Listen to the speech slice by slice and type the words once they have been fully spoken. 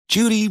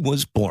Judy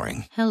was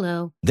boring.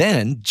 Hello.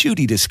 Then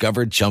Judy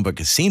discovered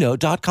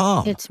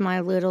ChumbaCasino.com. It's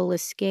my little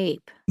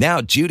escape. Now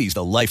Judy's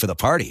the life of the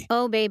party.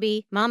 Oh,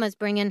 baby, mama's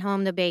bringing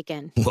home the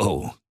bacon.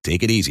 Whoa,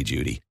 take it easy,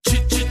 Judy.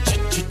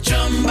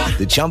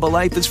 The Chumba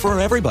life is for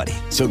everybody.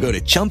 So go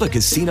to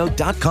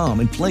ChumbaCasino.com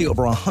and play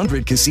over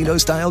 100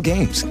 casino-style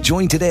games.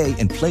 Join today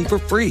and play for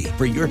free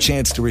for your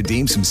chance to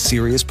redeem some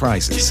serious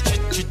prizes.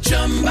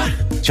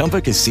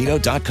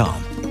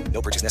 ChumbaCasino.com.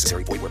 No purchase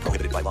necessary. Void where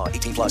prohibited by law.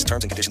 18 plus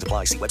terms and conditions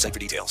apply. See website for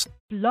details.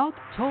 Blog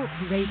Talk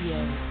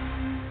Radio.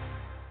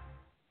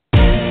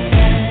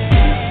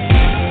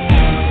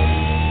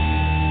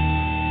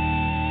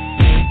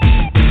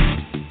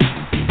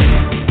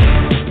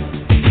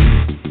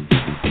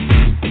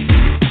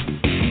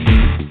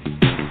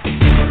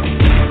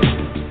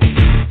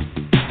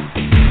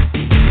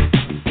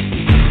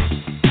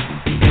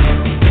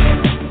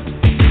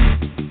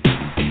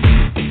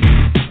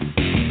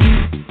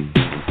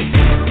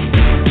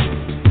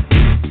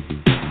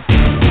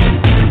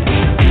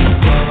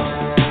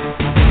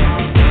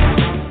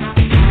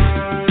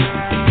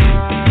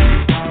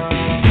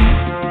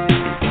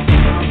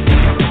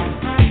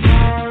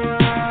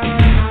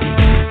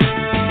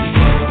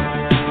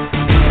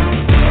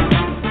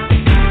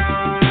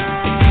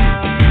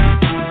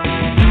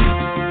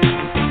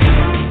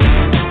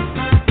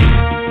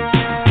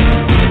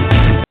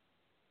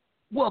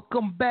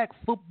 Welcome back,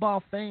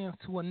 football fans,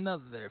 to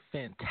another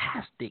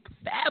fantastic,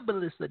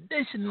 fabulous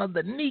edition of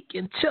the Nique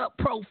and Chuck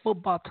Pro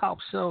Football Talk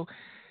Show.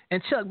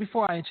 And Chuck,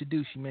 before I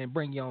introduce you, man,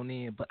 bring you on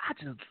in, but I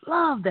just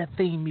love that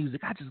theme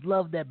music. I just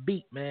love that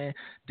beat, man.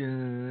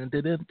 Dun,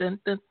 dun, dun, dun,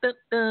 dun, dun,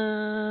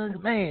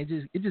 dun.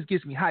 Man, it just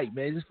gets me hyped,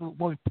 man. It just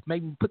want to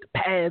make me put the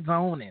pads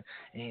on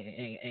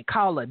and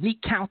call a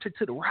Nique counter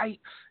to the right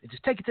and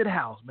just take it to the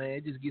house, man.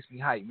 It just gets me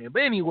hyped, man.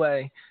 But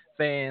anyway,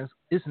 fans,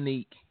 it's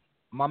Nique.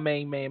 My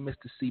main man,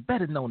 Mr. C,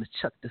 better known as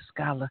Chuck the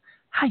Scholar.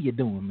 How you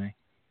doing, man?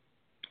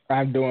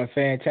 I'm doing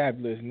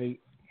fantabulous, Nique.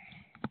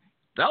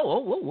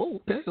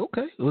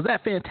 Okay. Was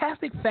that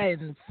fantastic,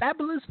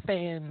 fabulous,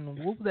 what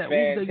was that?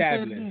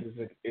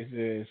 Fantabulous.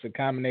 It's a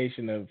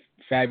combination of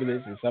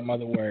fabulous and some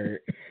other word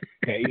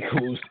that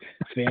equals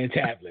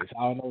fantabulous.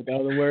 I don't know what the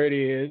other word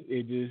is.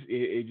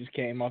 It just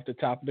came off the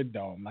top of the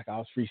dome like I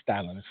was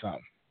freestyling or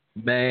something.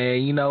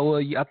 Man, you know,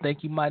 I think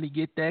you might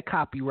get that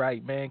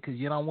copyright, man, because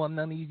you don't want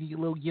none of these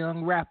little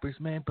young rappers,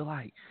 man. But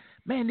like,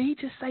 man, did he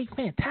just say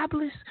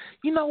fantabulous?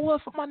 You know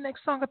what? For my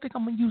next song, I think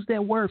I'm going to use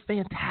that word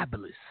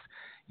fantabulous.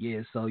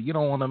 Yeah, so you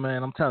don't want to,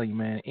 man. I'm telling you,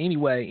 man.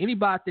 Anyway,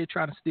 anybody out there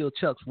trying to steal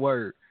Chuck's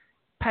word,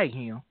 pay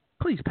him.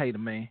 Please pay the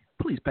man.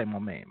 Please pay my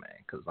man,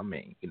 because, I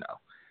mean, you know,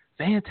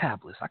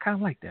 fantabulous. I kind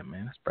of like that,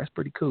 man. That's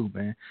pretty cool,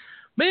 man.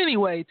 But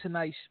anyway,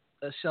 tonight's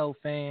show,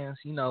 fans,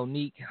 you know,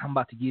 Nique, I'm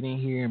about to get in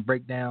here and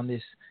break down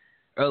this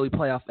early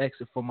playoff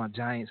exit for my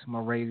Giants and my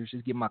Raiders.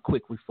 Just give my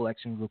quick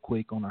reflection real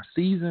quick on our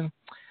season.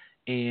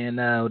 And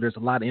there's a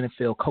lot of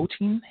NFL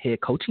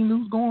head coaching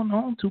news going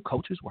on. 2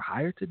 coaches were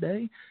hired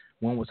today.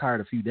 One was hired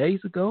a few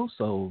days ago.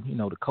 So, you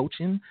know, the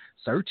coaching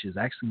search is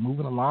actually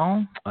moving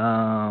along.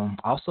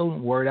 Also,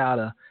 word out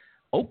of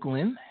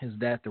Oakland is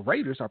that the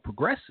Raiders are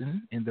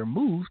progressing in their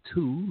move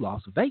to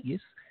Las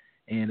Vegas.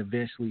 And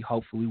eventually,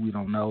 hopefully, we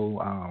don't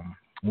know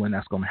when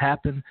that's going to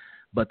happen.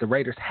 But the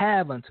Raiders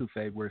have until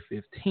February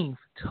 15th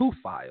to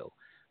file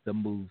the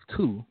move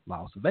to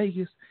Las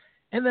Vegas.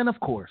 And then, of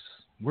course,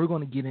 we're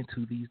going to get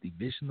into these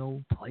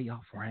divisional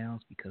playoff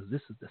rounds because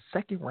this is the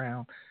second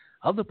round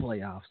of the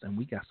playoffs. And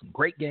we got some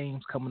great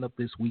games coming up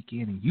this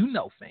weekend. And you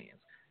know,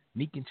 fans,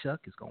 Nique and Chuck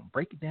is going to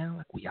break it down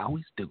like we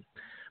always do.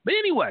 But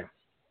anyway,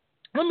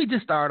 let me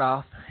just start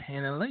off.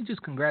 And let me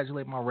just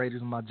congratulate my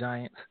Raiders and my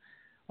Giants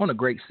on a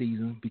great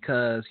season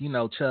because, you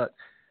know, Chuck,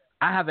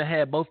 I haven't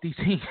had both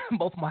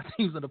my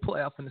teams in the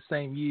playoff in the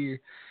same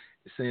year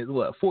since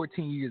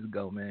 14 years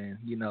ago, man.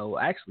 You know,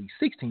 actually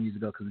 16 years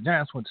ago because the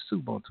Giants went to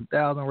Super Bowl in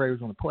 2000.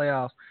 Raiders won the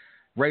playoffs.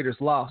 Raiders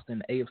lost in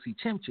the AFC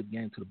Championship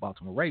game to the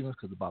Baltimore Ravens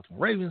because the Baltimore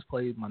Ravens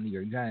played my New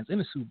York Giants in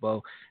the Super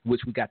Bowl, in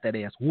which we got that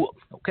ass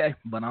whooped. Okay,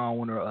 but I don't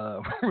want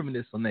to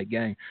reminisce on that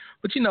game.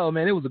 But you know,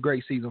 man, it was a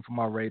great season for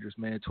my Raiders,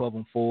 man.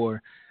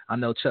 12-4. I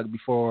know, Chuck,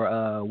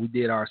 before we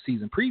did our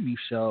season preview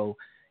show,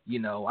 you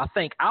know, I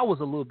think I was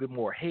a little bit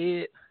more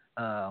ahead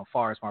as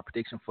far as my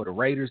prediction for the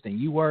Raiders than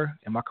you were.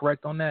 Am I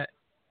correct on that?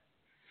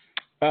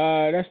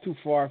 That's too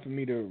far for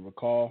me to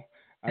recall.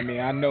 I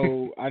mean, I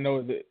know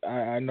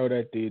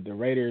that the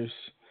Raiders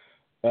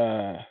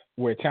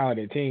were a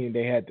talented team.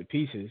 They had the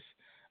pieces,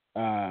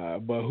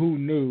 but who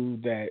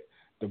knew that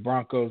the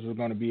Broncos were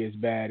going to be as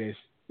bad as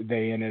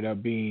they ended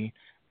up being?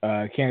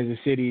 Kansas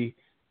City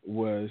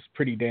was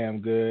pretty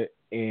damn good,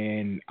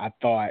 and I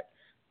thought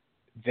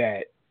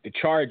that the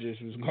Chargers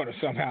was going to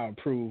somehow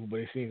improve,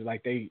 but it seems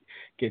like they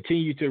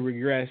continue to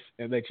regress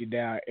and let you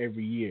down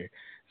every year.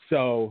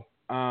 So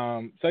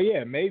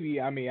yeah,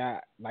 maybe. I mean,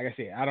 like I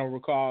said, I don't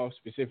recall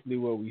specifically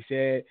what we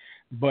said,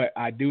 but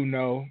I do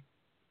know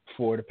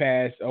for the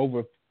past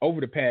over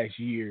the past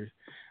years,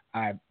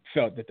 I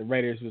felt that the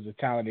Raiders was a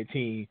talented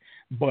team,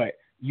 but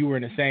you were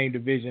in the same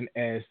division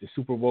as the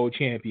Super Bowl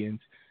champions,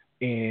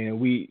 and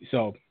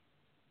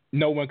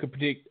no one could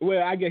predict.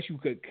 Well, I guess you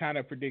could kind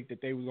of predict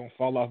that they were going to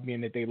fall off,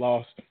 being that they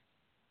lost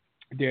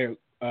their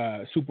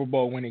Super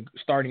Bowl winning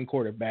starting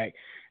quarterback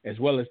as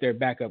well as their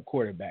backup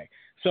quarterback.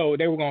 So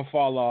they were going to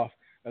fall off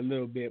a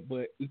little bit,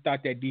 but we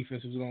thought that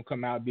defense was going to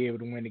come out and be able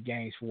to win the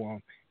games for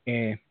them,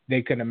 and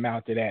they couldn't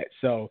amount to that.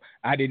 So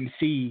I didn't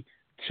see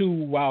two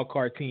wild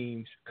card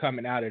teams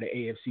coming out of the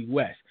AFC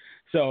West.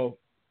 So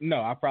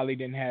no, I probably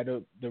didn't have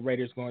the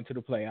Raiders going to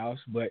the playoffs,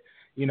 but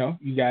you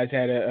guys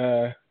had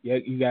a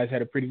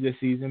pretty good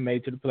season,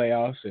 made to the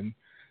playoffs, and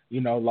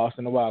lost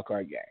in the wild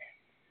card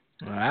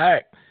game. All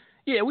right.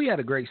 Yeah, we had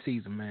a great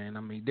season, man.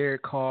 I mean,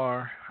 Derek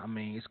Carr,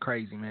 it's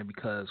crazy, man,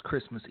 because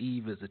Christmas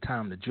Eve is a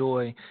time to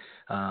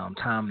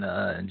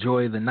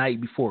enjoy the night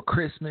before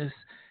Christmas.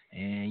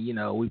 And,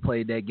 we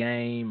played that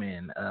game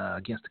and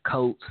against the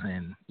Colts.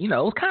 And, it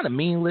was kind of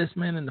meaningless,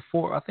 man, in the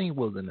fourth. I think it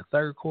was in the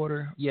third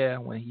quarter,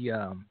 when he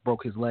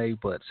broke his leg.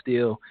 But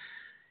still,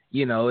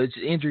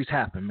 injuries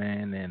happen,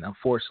 man. And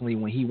unfortunately,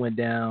 when he went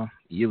down,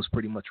 it was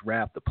pretty much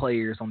wrapped. The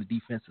players on the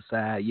defensive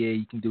side,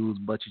 you can do as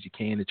much as you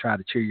can to try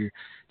to cheer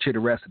the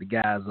rest of the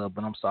guys up.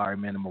 But I'm sorry,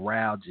 man, the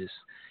morale just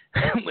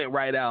went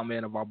right out,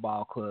 man, of our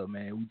ball club,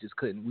 man.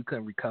 We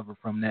couldn't recover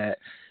from that.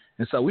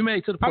 And so we made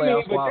it to the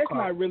playoffs. But that's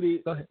not really.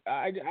 Go ahead.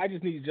 I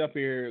just need to jump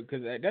here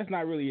because that's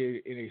not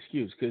really an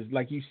excuse. Because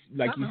like you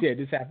said,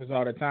 this happens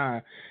all the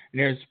time, and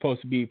they're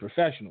supposed to be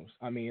professionals.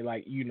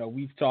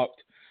 We've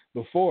talked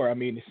before.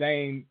 The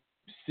same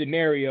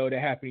scenario that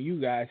happened to you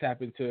guys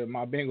happened to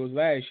my Bengals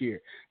last year,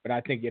 but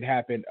I think it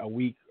happened a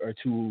week or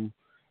two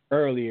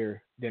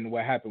earlier than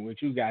what happened with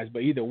you guys. But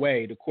either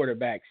way, the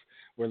quarterbacks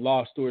were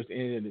lost towards the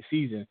end of the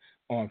season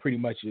on pretty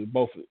much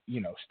both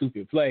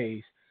stupid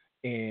plays.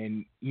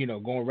 And,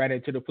 going right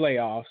into the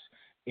playoffs,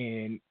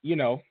 and,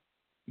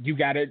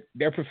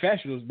 they're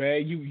professionals,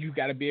 man. You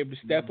got to be able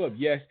to step up.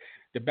 Yes,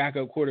 the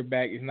backup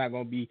quarterback is not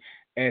going to be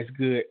as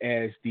good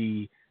as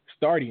the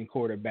starting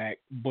quarterback,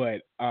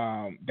 but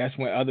that's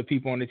when other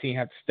people on the team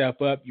have to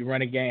step up. Your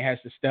running game has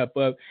to step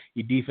up.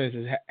 Your defense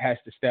has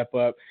to step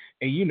up.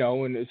 And,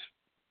 and it's,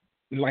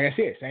 like I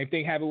said, same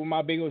thing happened with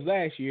my Bengals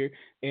last year,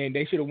 and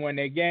they should have won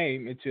that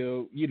game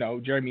until,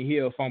 Jeremy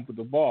Hill fumbled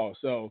the ball.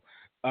 So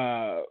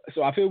I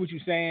feel what you're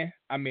saying.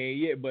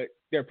 But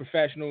they're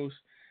professionals.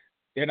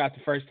 They're not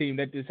the first team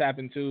that this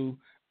happened to.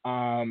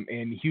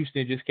 And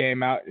Houston just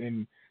came out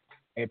and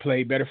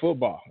played better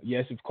football.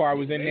 Yes, if Carr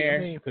was in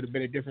there, it could have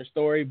been a different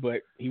story,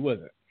 but he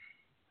wasn't.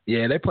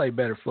 Yeah, they played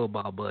better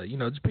football, but,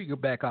 just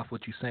piggyback off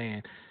what you're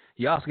saying,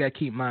 you also got to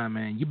keep in mind,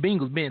 man, your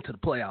Bengals been to the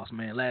playoffs,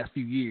 man, last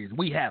few years.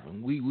 We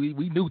haven't. We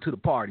new to the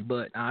party,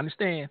 but I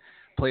understand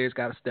players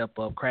got to step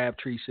up.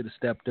 Crabtree should have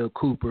stepped up.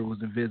 Cooper was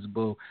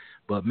invisible,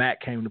 but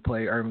Matt came to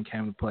play. Irvin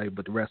came to play,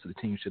 but the rest of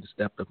the team should have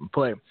stepped up and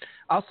played.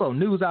 Also,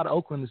 news out of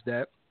Oakland is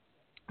that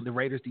the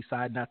Raiders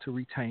decided not to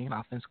retain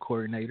offensive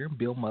coordinator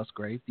Bill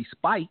Musgrave,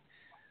 despite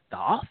the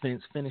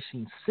offense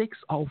finishing 6th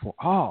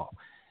overall.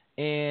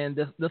 And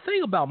the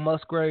thing about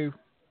Musgrave,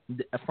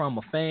 from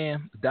a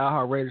fan, a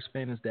diehard Raiders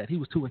fan, is that he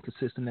was too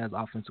inconsistent as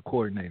offensive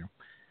coordinator.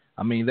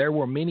 There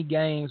were many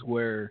games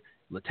where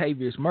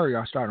Latavius Murray,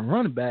 our starting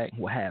running back,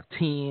 will have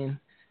 10,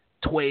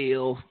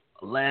 12,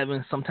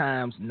 11,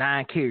 sometimes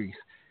 9 carries.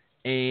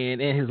 And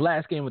in his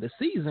last game of the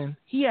season,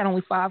 he had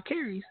only 5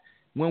 carries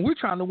when we're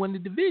trying to win the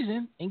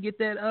division and get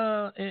that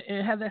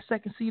and have that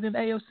second seed in the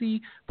AFC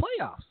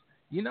playoffs,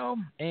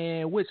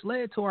 and which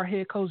led to our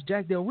head coach,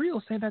 Jack Del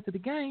Rio, saying after the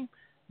game,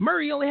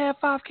 Murray only had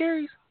 5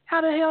 carries. How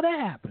the hell that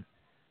happened?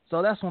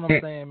 So that's what I'm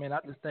saying, man. I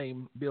just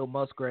think Bill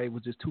Musgrave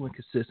was just too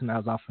inconsistent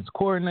as offensive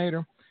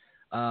coordinator.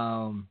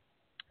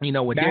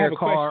 With Derek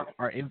Carr,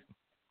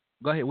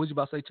 go ahead. What you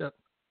about to say, Chuck?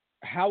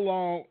 How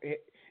long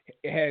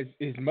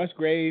is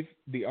Musgrave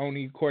the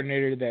only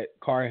coordinator that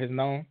Carr has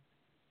known?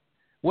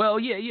 Well,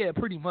 yeah,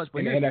 pretty much.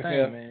 But here's the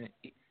thing, man.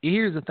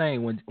 Here's the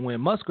thing.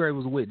 When Musgrave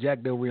was with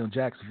Jack Del Rio in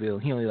Jacksonville,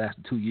 he only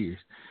lasted 2 years.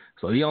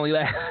 So he only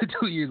lasted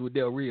 2 years with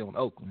Del Rio in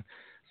Oakland.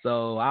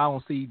 So I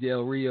don't see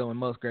Del Rio and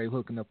Musgrave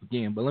hooking up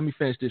again. But let me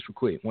finish this real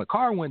quick. When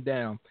Carr went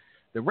down,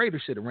 the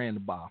Raiders should have ran the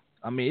ball.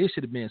 It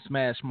should have been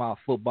smash mouth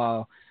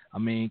football.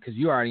 Because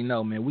you already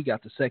know, man, we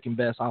got the second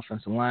best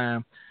offensive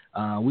line.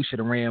 We should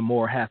have ran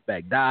more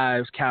halfback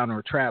dives,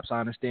 counter traps. I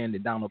understand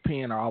that Donald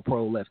Penn, our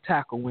all-pro left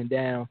tackle, went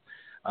down.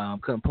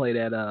 Couldn't play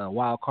that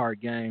wild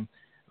card game.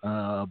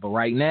 But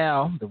right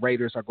now, the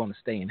Raiders are going to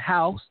stay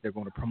in-house. They're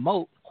going to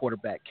promote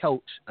quarterback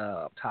coach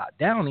Todd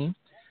Downing,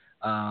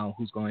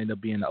 who's going to end up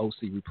being the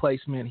OC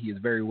replacement. He is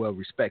a very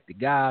well-respected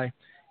guy.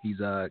 He's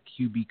a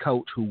QB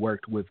coach who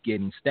worked with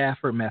getting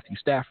Matthew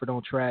Stafford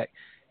on track,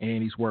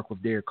 and he's worked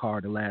with Derek Carr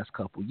the last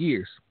couple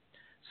years.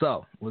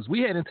 So as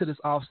we head into this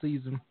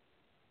offseason,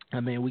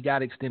 we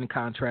got extended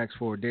contracts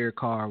for Derek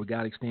Carr. We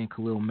got to extend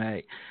Khalil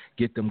Mack,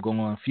 get them going.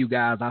 A few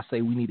guys I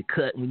say we need to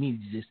cut. We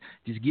need to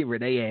just get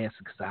rid of their ass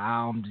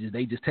because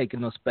they just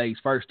taking up space.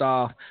 First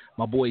off,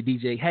 my boy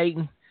DJ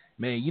Hayton.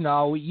 Man, I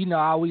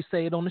always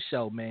say it on the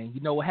show, man.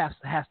 You know what has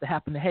to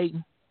happen to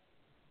Hayton?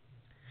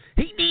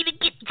 He need to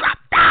get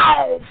dropped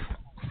off.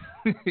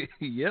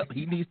 Yep,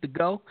 he needs to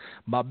go.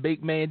 My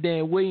big man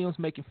Dan Williams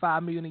making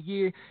 $5 million a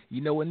year.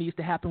 You know what needs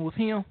to happen with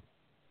him?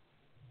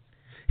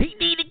 He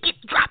need to get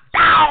dropped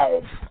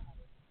off.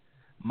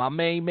 My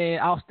main man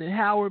Austin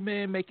Howard,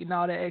 man, making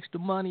all that extra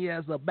money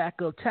as a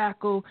backup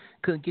tackle.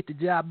 Couldn't get the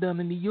job done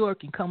in New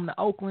York and coming to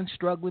Oakland,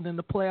 struggling in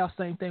the playoffs.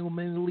 Same thing with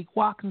Malik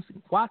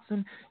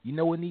Watson. You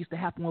know what needs to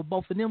happen with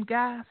both of them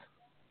guys?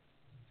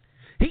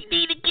 He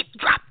need to get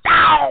dropped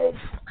off.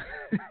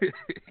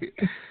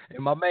 And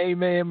my main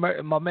man,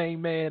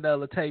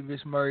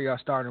 Latavius Murray, our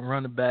starting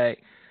running back.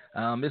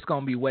 It's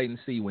going to be wait and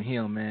see with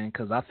him, man,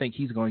 because I think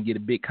he's going to get a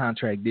big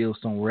contract deal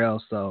somewhere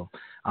else, so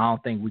I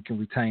don't think we can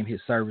retain his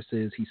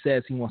services. He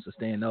says he wants to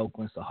stay in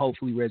Oakland, so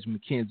hopefully Reggie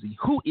McKenzie,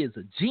 who is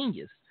a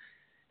genius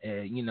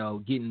at,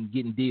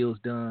 getting deals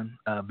done,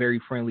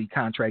 very friendly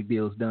contract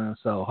deals done,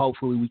 so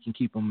hopefully we can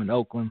keep him in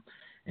Oakland.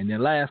 And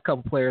then last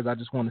couple players, I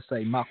just want to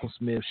say Malcolm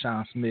Smith,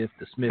 Sean Smith,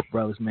 the Smith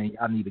brothers, man,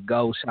 y'all need to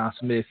go. Sean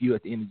Smith, you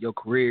at the end of your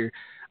career.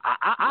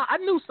 I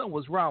knew something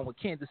was wrong when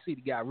Kansas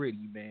City got rid of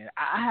you, man.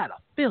 I had a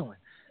feeling.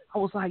 I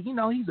was like,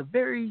 he's a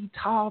very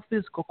tall,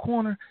 physical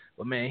corner.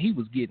 But, man, he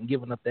was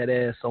giving up that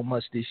ass so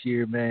much this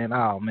year, man.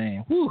 Oh,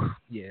 man. Whew.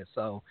 Yeah,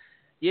 so,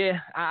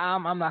 yeah,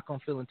 I'm not going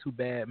to feel too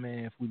bad,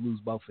 man, if we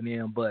lose both of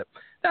them. But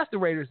that's the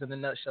Raiders in a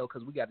nutshell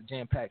because we got a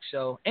jam-packed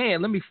show.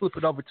 And let me flip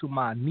it over to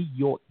my New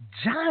York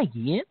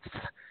Giants.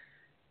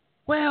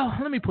 Well,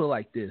 let me put it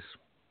like this.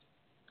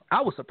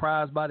 I was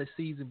surprised by this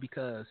season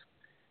because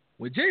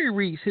when Jerry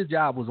Reese, his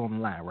job was on the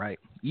line, right?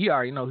 You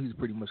already know he's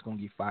pretty much going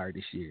to get fired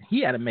this year.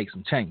 He had to make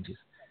some changes.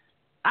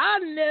 I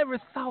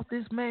never thought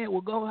this man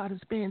would go out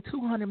and spend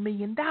 $200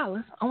 million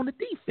on the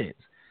defense.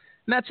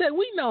 Now, Chuck,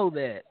 we know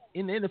that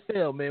in the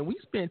NFL, man, we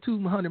spend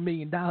 $200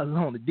 million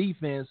on the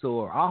defense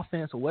or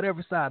offense or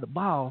whatever side of the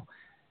ball.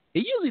 It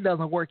usually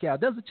doesn't work out,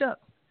 does it, Chuck?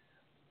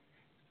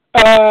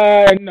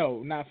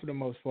 No, not for the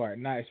most part,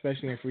 not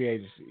especially in free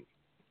agency.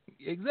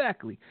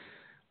 Exactly.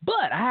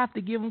 But I have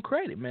to give him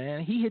credit,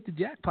 man. He hit the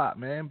jackpot,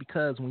 man,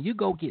 because when you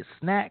go get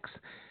snacks,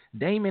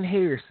 Damon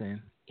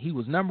Harrison, he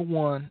was number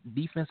one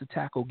defensive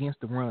tackle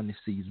against the run this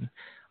season.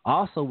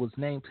 Also was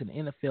named to the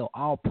NFL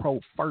All-Pro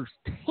first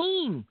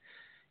team,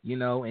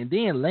 and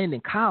then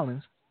Landon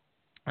Collins.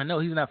 I know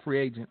he's not free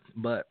agent,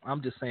 but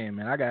I'm just saying,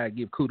 man, I got to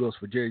give kudos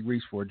for Jerry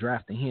Reese for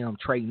drafting him,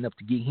 trading up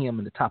to get him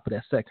in the top of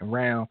that second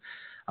round.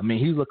 I mean,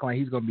 he's looking like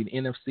he's going to be the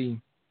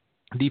NFC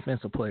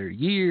Defensive Player of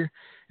the Year.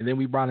 And then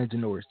we brought in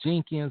Janoris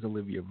Jenkins,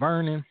 Olivia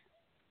Vernon,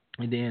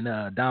 and then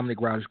Dominic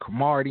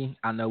Rodgers-Cromartie.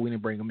 I know we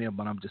didn't bring him in,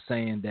 but I'm just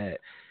saying that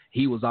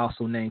he was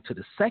also named to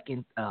the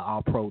second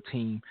All-Pro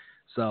team.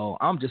 So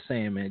I'm just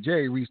saying, man,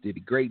 Jerry Reese did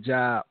a great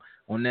job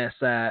on that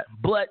side.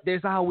 But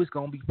there's always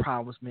going to be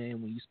problems,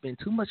 man, when you spend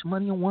too much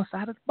money on one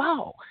side of the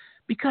ball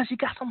because you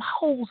got some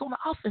holes on the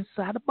offense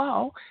side of the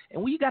ball.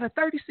 And when you got a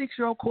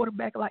 36-year-old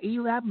quarterback like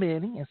Eli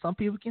Manning, and some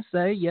people can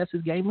say, yes,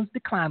 his game is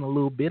declining a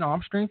little bit.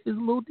 Arm strength is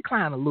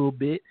declining a little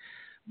bit.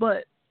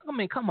 But, I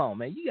mean, come on,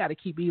 man. You got to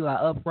keep Eli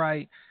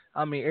upright.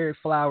 I mean, Eric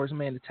Flowers,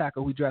 man, the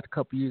tackle we drafted a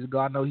couple years ago,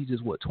 I know he's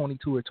just,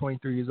 22 or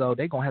 23 years old.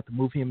 They're going to have to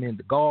move him in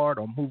the guard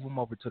or move him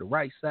over to the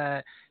right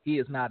side. He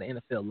is not an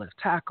NFL left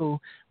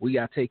tackle. We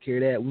got to take care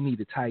of that. We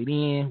need a tight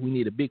end. We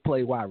need a big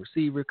play wide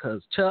receiver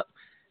because Chuck,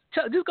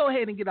 just go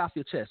ahead and get off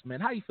your chest, man.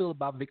 How you feel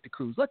about Victor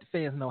Cruz? Let the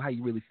fans know how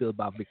you really feel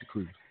about Victor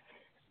Cruz.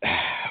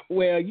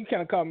 Well, you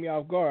kind of caught me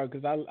off guard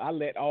because I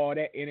let all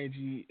that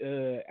energy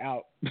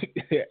out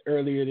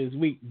earlier this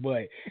week.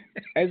 But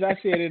as I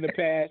said in the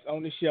past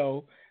on the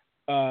show,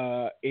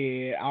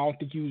 and I don't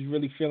think you was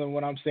really feeling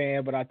what I'm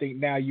saying, but I think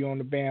now you're on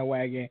the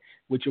bandwagon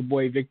with your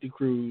boy Victor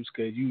Cruz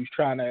because you was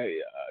trying to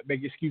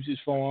make excuses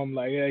for him,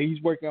 like he's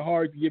working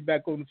hard to get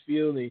back on the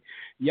field and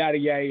yada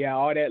yada yada,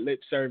 all that lip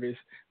service.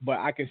 But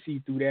I can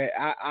see through that.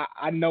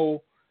 I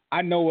know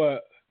a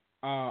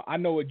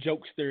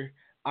jokester.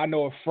 I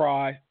know a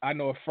fraud. I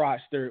know a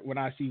fraudster when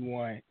I see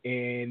one.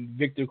 And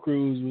Victor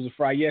Cruz was a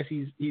fraud. Yes,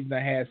 he's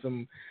done had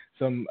some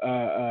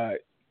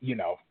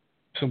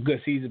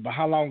good seasons, but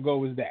how long ago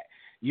was that?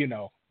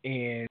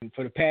 And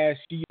for the past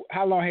few,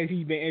 how long has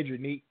he been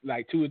injured, Nique?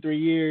 Like 2 or 3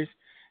 years.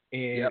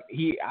 And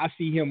yep. I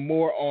see him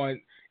more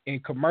in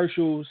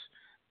commercials,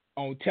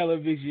 on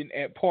television,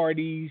 at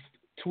parties,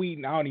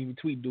 tweeting. I don't even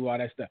tweet, do all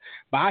that stuff.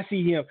 But I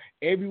see him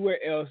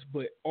everywhere else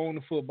but on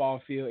the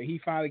football field. And he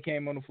finally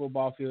came on the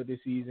football field this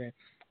season.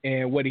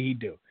 And what did he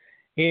do?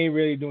 He ain't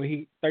really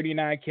doing.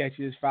 39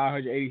 catches,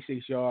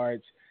 586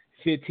 yards,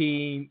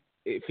 15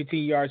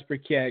 yards per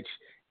catch,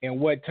 and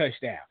what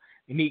touchdown?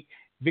 And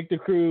Victor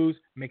Cruz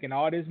making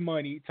all this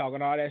money,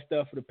 talking all that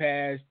stuff for the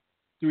past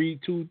 3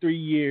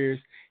 years.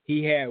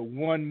 He had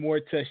one more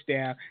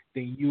touchdown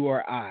than you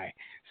or I.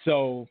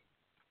 So,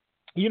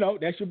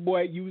 that's your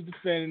boy. You was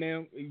defending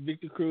him.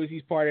 Victor Cruz,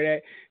 he's part of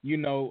that,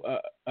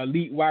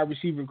 elite wide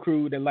receiver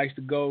crew that likes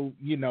to go,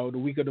 the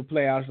week of the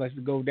playoffs, likes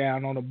to go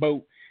down on a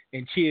boat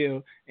and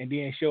chill and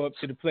then show up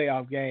to the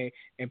playoff game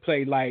and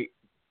play like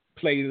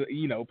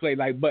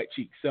butt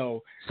cheeks.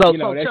 So that's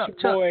your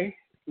boy.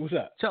 What's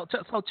up?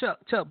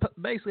 Chuck,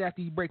 basically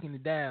after you breaking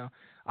it down,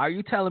 are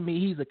you telling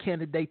me he's a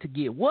candidate to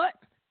get what?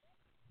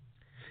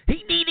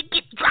 He need to get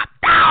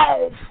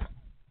off.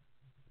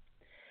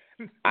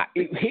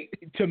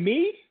 To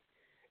me,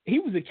 he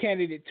was a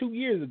candidate 2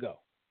 years ago.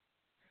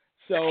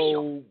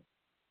 So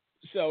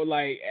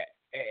like,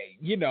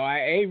 I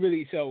ain't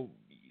really. So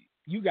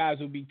you guys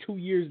will be 2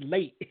 years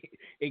late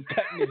in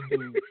cutting this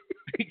dude.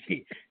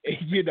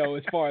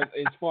 As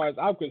far as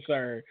I'm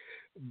concerned.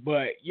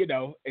 But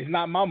it's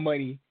not my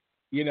money.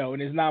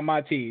 And it's not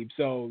my team.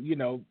 So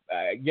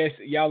I guess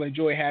y'all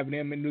enjoy having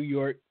him in New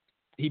York.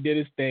 He did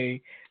his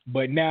thing.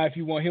 But now, if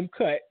you want him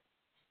cut,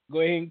 go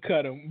ahead and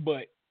cut him.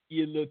 But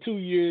you're 2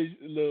 years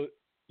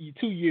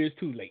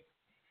too late.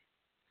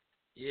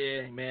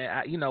 Yeah,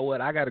 man. You know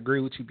what? I got to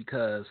agree with you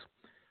because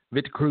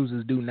Victor Cruz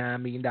is due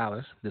 $9 million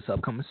this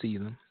upcoming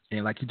season.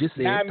 And like you just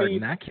said,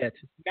 39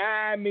 catches.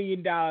 $9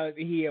 million, and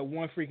he had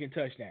one freaking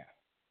touchdown.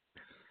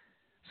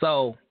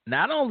 So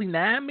not only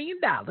 $9 million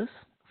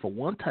for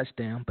one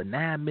touchdown, but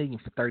 $9 million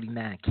for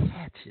 39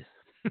 catches.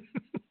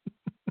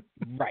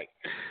 Right.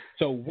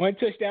 So one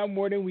touchdown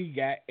more than we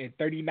got, and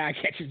 39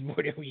 catches more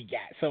than we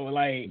got. So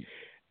like,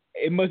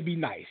 it must be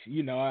nice.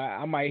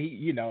 I might,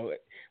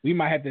 we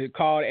might have to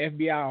call the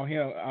FBI on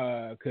him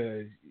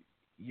because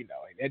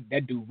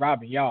that dude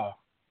robbing y'all.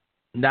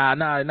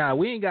 Nah.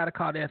 We ain't got to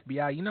call the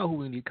FBI. You know who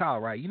we need to call,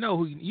 right? You know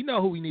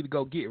who we need to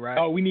go get, right?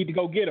 Oh, we need to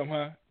go get him,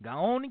 huh? Go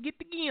on and get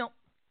the gimp.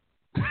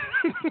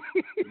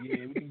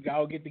 Yeah, we can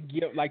go get the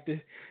gimp like the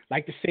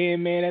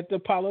Sandman at the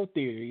Apollo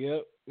Theater.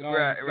 Yep.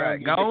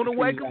 Right. Go on and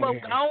wake him up.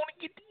 Go on and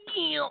get the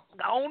gimp.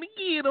 Go on and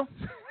get him.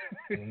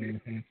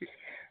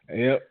 Mm-hmm.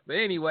 Yep. But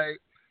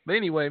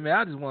anyway, man,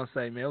 I just want to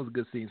say, man, it was a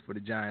good season for the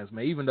Giants,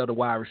 man. Even though the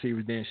wide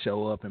receivers didn't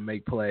show up and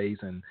make plays,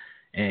 and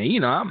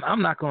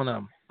I'm not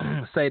gonna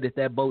say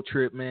that boat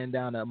trip, man,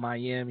 down to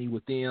Miami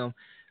with them,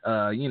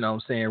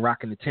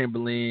 rocking the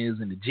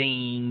Timberlands and the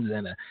jeans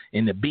and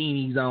the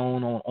beanies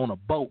on a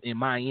boat in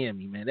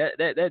Miami, man.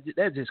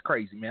 That's just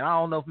crazy, man. I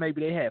don't know if maybe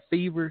they had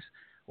fevers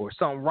or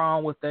something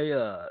wrong with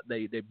their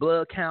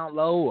blood count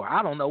low, or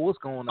I don't know what's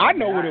going on. I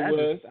know what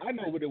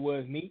it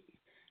was, Nique.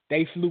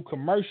 They flew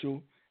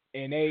commercial.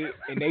 And they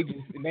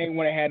ain't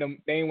want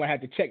to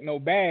have to check no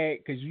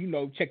bag because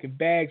checking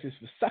bags is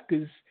for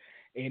suckers,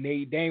 and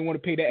they ain't want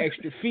to pay the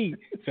extra fee.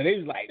 So they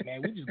was like,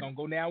 man, we just gonna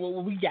go down with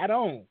what we got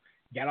on.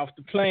 Got off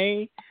the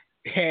plane,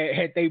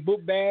 had they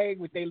book bag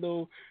with their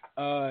little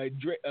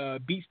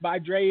Beats by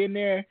Dre in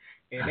there,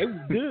 and they was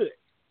good.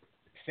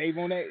 Save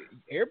on that.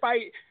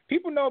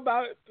 People know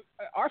about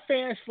our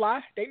fans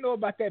fly. They know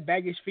about that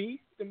baggage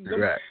fee. Them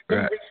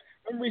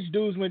rich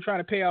dudes weren't trying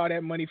to pay all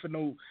that money for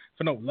no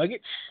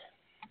luggage.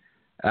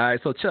 All right,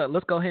 so Chuck,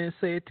 let's go ahead and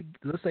say it.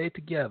 Let's say it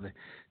together.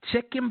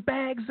 Checking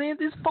bags in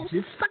this for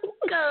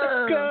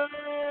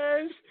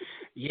suckers.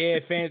 Yeah,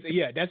 fans.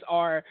 Yeah, that's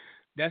our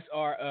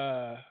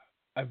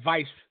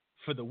advice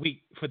for the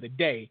week, for the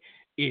day.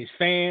 Is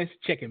fans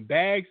checking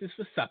bags is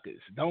for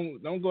suckers.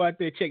 Don't go out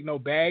there check no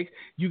bags.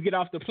 You get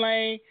off the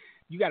plane,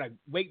 you gotta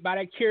wait by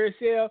that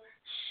carousel.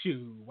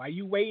 Shoot, while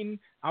you waiting,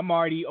 I'm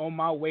already on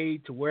my way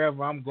to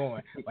wherever I'm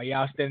going. While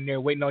y'all standing there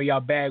waiting on y'all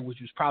bag,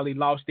 which was probably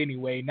lost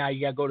anyway. Now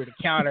you gotta go to the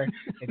counter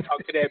and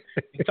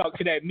talk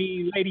to that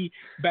mean lady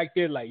back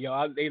there. Like,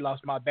 they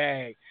lost my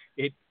bag.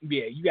 You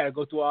gotta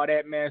go through all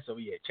that, man. So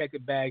yeah,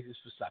 checking bags is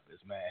for suckers,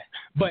 man.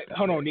 But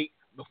hold on, Nique.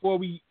 Before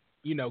we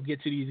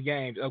get to these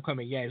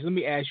upcoming games, let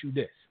me ask you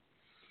this.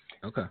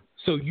 Okay.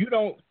 So you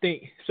don't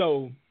think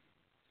So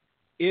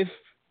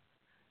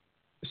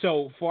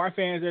for our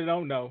fans that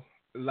don't know,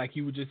 like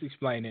you were just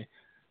explaining,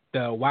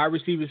 the wide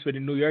receivers for the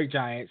New York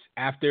Giants,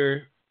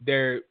 after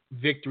their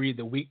victory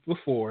the week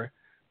before,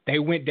 they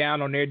went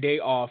down on their day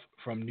off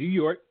from New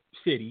York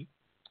City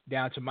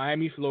down to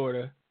Miami,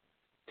 Florida,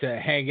 to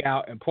hang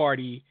out and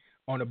party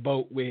on a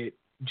boat with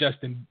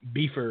Justin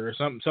Bieber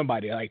or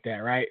somebody like that,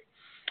 right?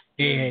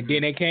 And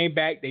then they came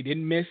back. They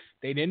didn't miss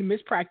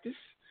practice.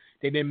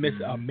 They didn't miss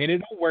a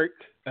minute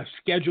of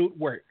scheduled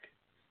work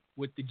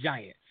with the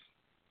Giants.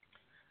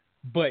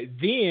 But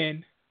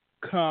then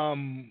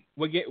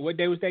what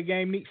day was that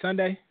game, Nique?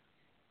 Sunday?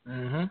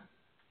 Mm-hmm.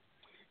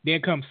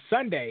 Then come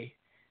Sunday,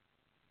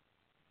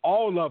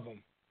 all of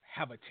them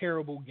have a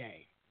terrible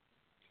game.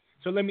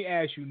 So let me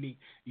ask you, Nique,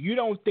 you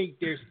don't think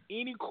there's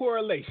any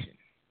correlation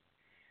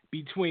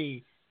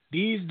between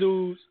these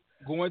dudes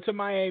going to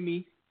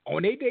Miami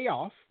on their day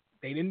off?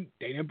 They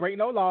didn't break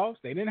no laws.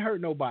 They didn't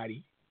hurt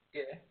nobody.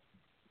 Yeah.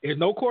 There's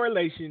no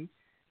correlation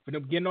for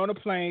them getting on a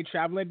plane,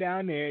 traveling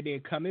down there,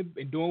 then coming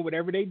and doing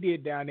whatever they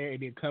did down there,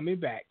 and then coming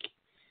back.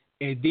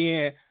 And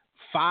then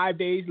 5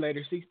 days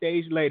later, 6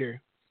 days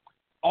later,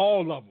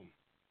 all of them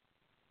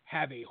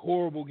have a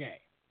horrible game.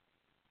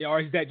 Or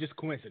is that just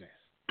coincidence?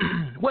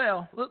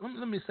 Well,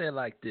 let me say it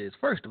like this.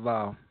 First of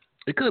all,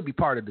 it could be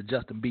part of the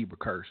Justin Bieber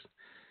curse.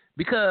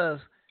 Because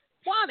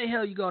why the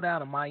hell you go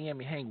down to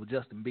Miami and hang with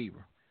Justin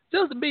Bieber?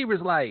 Justin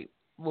Bieber's like,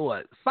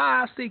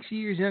 5, 6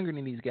 years younger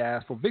than these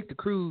guys. For Victor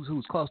Cruz,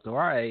 who's close to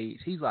our age,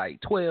 he's like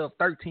 12,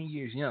 13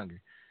 years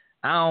younger.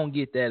 I don't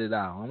get that at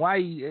all.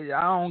 And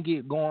I don't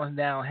get going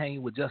down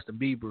hanging with Justin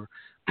Bieber,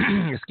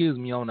 excuse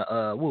me, on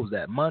what was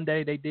that,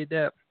 Monday they did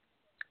that?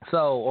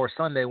 So, or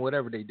Sunday,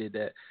 whatever they did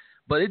that.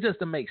 But it just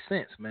doesn't make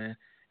sense, man.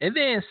 And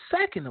then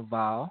second of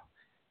all,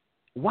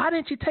 why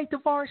didn't you take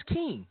Tavares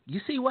King? You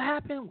see what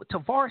happened with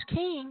Tavares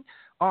King,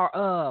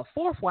 our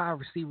fourth wide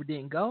receiver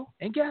didn't go,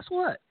 and guess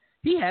what?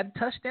 He had a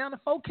touchdown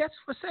and 4 catches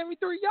for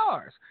 73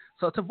 yards.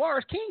 So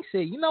Tavares King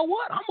said, you know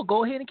what? I'm going to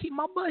go ahead and keep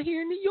my butt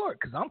here in New York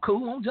because I'm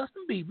cool on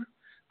Justin Bieber.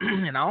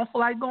 And I don't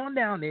feel like going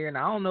down there. And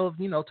I don't know if,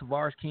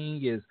 Tavares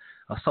King is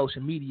a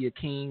social media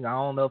king. I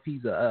don't know if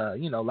he's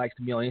likes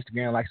to be on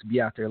Instagram, likes to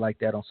be out there like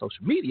that on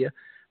social media.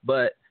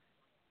 But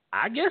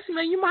I guess,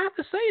 man, you might have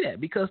to say that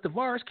because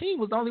Tavares King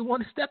was the only one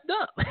that stepped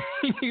up.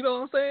 You know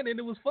what I'm saying? And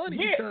it was funny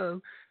because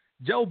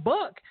Joe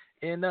Buck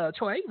and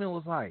Troy Aikman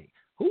was like,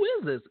 Who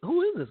is this?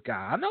 Who is this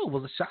guy? I know it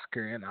was a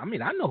shocker, and I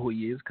mean I know who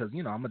he is because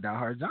I'm a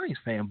diehard Giants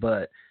fan.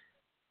 But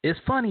it's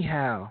funny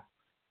how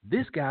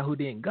this guy who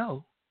didn't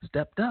go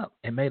stepped up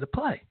and made a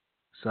play.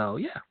 So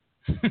yeah,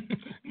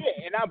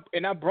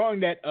 and I brought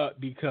that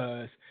up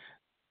because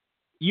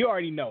you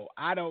already know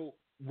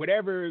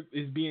whatever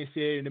is being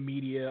said in the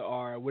media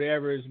or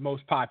whatever is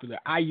most popular.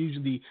 I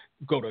usually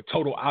go the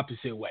total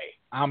opposite way.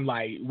 I'm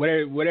like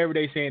whatever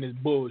they saying is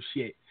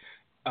bullshit.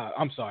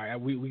 I'm sorry,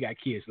 we got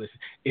kids listening.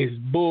 It's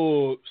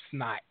bull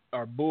snot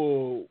or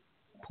bull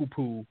poo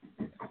poo,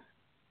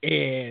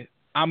 and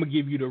I'm gonna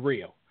give you the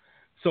real.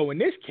 So in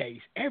this case,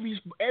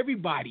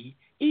 everybody,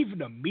 even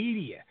the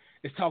media,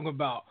 is talking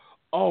about,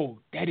 oh,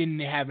 that didn't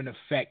have an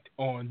effect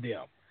on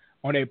them,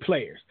 on their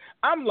players.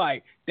 I'm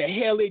like, the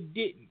hell it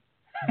didn't.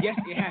 Yes,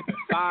 it happened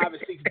 5 or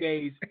 6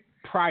 days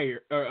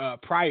prior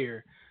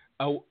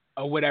or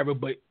whatever,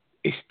 but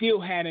it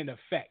still had an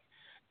effect.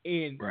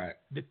 And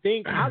the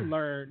thing I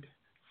learned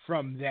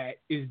from that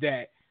is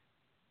that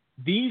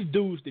these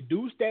dudes, the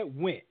dudes that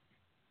went,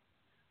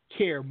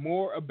 care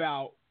more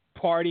about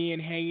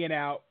partying, hanging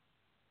out,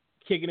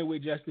 kicking it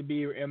with Justin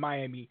Bieber in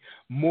Miami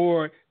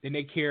more than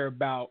they care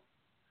about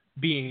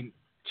being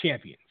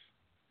champions.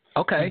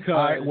 Okay. Because,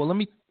 all right. Well, let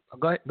me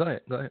go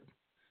ahead.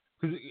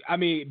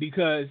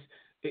 Because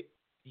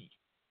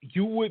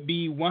you would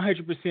be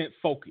 100%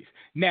 focused.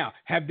 Now,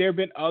 have there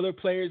been other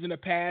players in the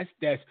past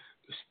that's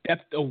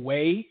stepped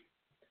away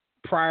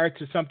prior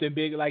to something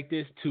big like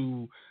this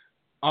to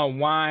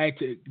unwind,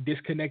 to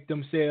disconnect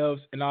themselves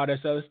and all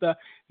this other stuff?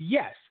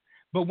 Yes.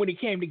 But when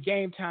it came to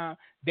game time,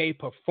 they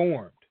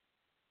performed.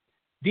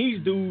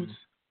 These dudes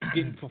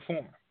didn't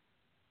perform.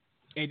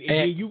 And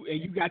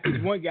you got this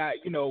one guy,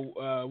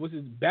 what's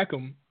his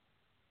Beckham,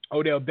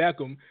 Odell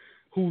Beckham,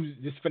 who's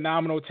this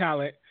phenomenal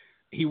talent.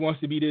 He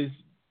wants to be this,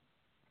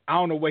 I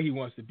don't know what he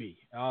wants to be,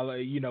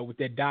 with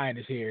that dye in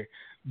his hair.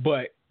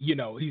 But, he's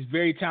a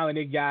very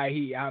talented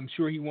guy. I'm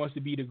sure he wants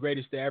to be the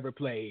greatest to ever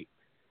play.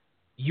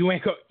 You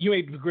ain't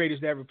the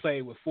greatest to ever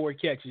play with 4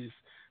 catches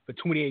for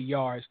 28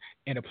 yards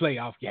in a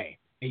playoff game.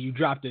 And you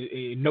dropped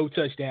no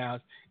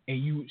touchdowns, and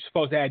you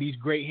supposed to have these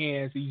great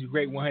hands, these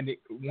great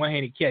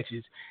one-handed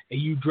catches,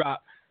 and you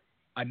drop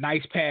a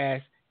nice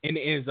pass in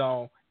the end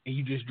zone, and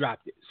you just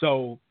dropped it.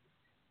 So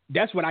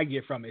that's what I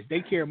get from it.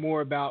 They care more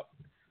about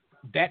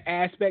that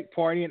aspect,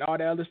 partying, all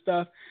that other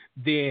stuff,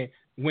 than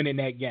winning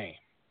that game.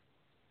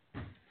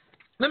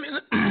 Let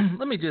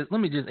me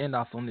just end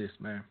off on this,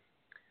 man.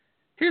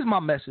 Here's my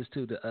message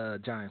to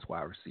the Giants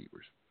wide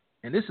receivers,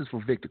 and this is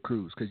for Victor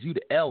Cruz because you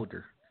the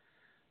elder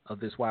of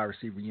this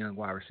young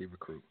wide receiver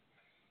crew.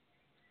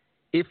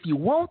 If you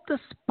want the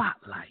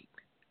spotlight,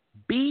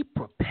 be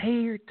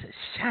prepared to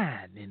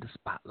shine in the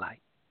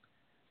spotlight.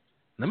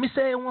 Let me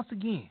say it once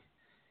again.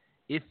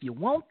 If you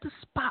want the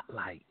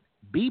spotlight,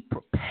 be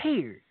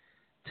prepared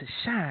to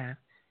shine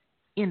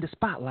in the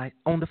spotlight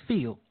on the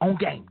field on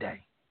game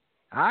day.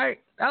 All right?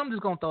 I'm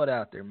just going to throw it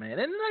out there, man. And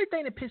another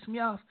thing that pissed me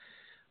off,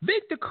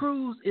 Victor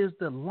Cruz is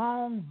the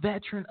long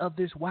veteran of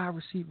this wide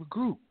receiver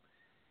group.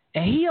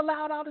 And he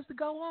allowed all this to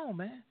go on,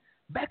 man.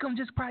 Beckham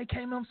just probably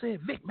came up and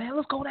said, Vic, man,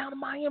 let's go down to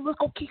Miami. Let's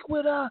go kick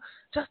with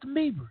Justin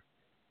Bieber.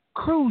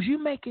 Cruz, you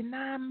making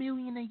 $9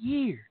 million a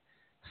year.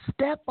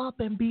 Step up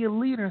and be a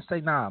leader and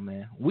say, nah,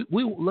 man.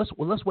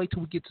 Let's wait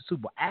till we get to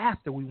Super Bowl.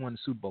 After we win the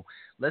Super Bowl,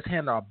 let's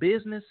handle our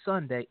business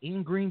Sunday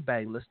in Green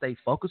Bay. Let's stay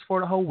focused for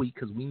the whole week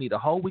because we need a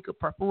whole week of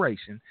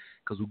preparation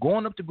because we're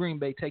going up to Green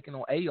Bay taking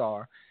on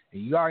AR,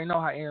 and you already know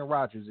how Aaron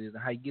Rodgers is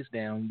and how he gets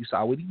down. You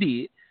saw what he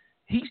did.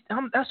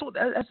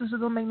 That just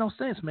doesn't make no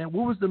sense, man.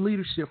 Where was the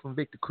leadership from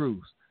Victor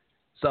Cruz?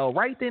 So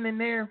right then and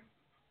there,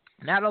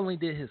 not only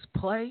did his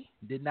play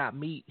did not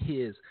meet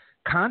his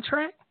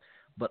contract,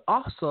 but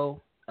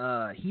also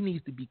he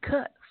needs to be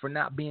cut for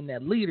not being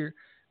that leader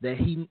that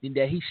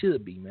he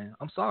should be, man.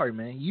 I'm sorry,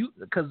 man.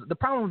 Because the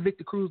problem with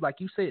Victor Cruz, like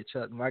you said,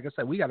 Chuck, and like I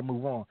said, we got to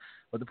move on.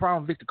 But the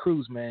problem with Victor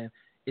Cruz, man,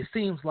 it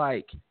seems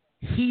like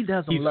he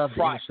doesn't love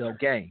the NFL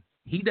game.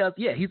 He does,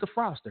 yeah, he's a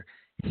fraudster.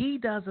 He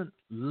doesn't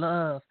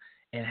love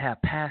and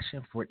have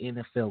passion for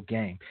an NFL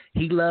game.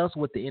 He loves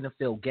what the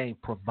NFL game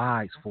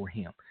provides for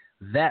him.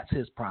 That's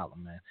his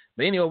problem, man.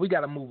 But anyway, we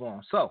got to move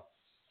on. So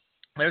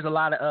there's a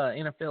lot of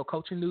NFL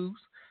coaching news.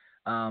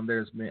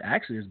 There's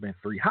been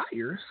 3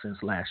 hires since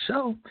last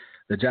show.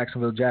 The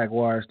Jacksonville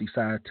Jaguars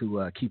decided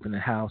to keep in the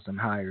house and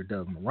hire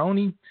Doug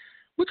Marrone,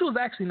 which was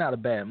actually not a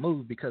bad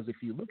move because if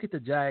you look at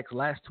the Jags'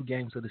 last 2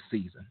 games of the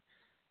season,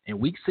 In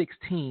Week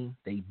 16,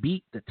 they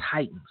beat the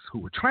Titans, who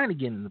were trying to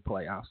get in the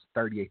playoffs,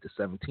 38-17,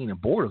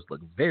 and Bortles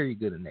looked very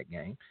good in that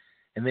game.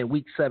 And then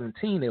Week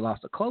 17, they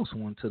lost a close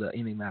one to the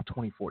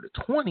Indianapolis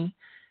 24-20,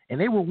 and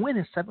they were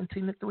winning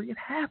 17-3 at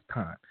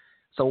halftime.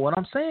 So what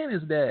I'm saying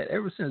is that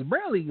ever since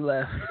Bradley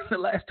left, the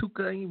last two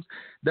games,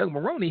 Doug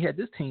Maroney had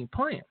this team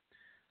playing.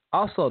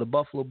 Also, the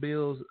Buffalo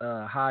Bills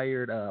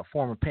hired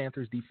former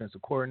Panthers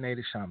defensive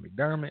coordinator Sean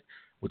McDermott,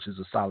 which is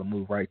a solid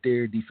move right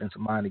there.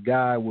 Defensive-minded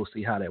guy. We'll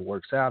see how that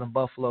works out in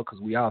Buffalo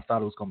because we all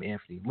thought it was going to be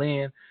Anthony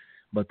Lynn.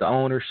 But the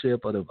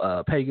ownership of the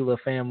Pegula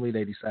family,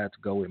 they decided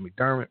to go with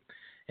McDermott.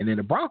 And then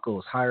the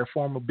Broncos hired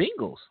former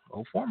Bengal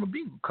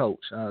coach,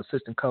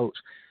 assistant coach,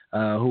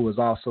 who was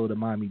also the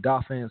Miami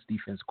Dolphins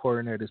defense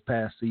coordinator this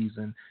past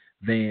season,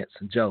 Vance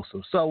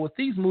Joseph. So with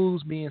these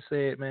moves being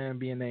said, man,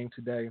 being named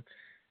today,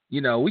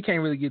 we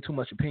can't really get too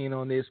much opinion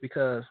on this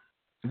because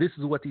this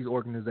is what these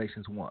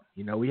organizations want.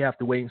 We have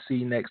to wait and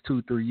see next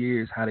 2-3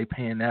 years how they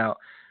pan out.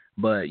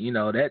 But,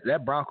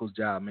 that Broncos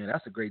job, man,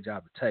 that's a great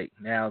job to take.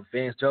 Now, if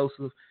Vance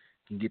Joseph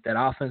can get that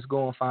offense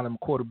going, find him a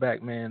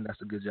quarterback, man,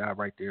 that's a good job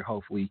right there.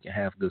 Hopefully he can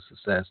have good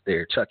success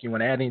there. Chuck, you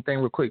want to add anything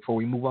real quick before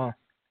we move on?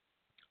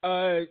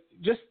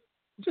 Just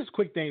a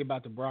quick thing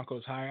about the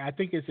Broncos hire. I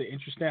think it's an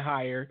interesting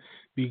hire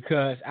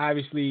because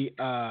obviously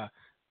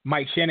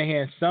Mike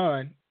Shanahan's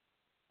son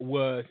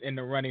was in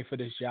the running for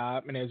this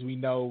job. And as we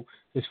know,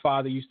 his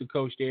father used to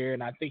coach there,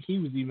 and I think he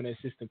was even an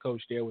assistant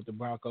coach there with the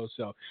Broncos.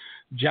 So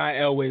John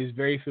Elway is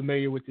very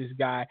familiar with this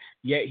guy,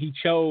 yet he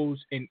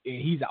chose, and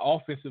he's an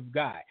offensive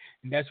guy.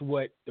 And that's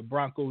what the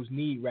Broncos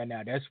need right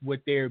now. That's what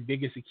their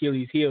biggest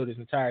Achilles heel this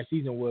entire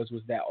season was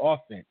that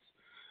offense.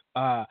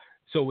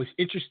 So it's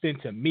interesting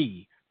to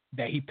me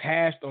that he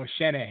passed on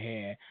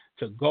Shanahan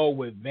to go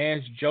with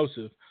Vance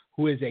Joseph,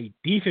 who is a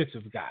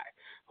defensive guy,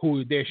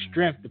 who their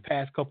strength the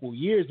past couple of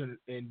years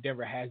in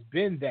Denver has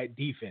been that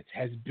defense,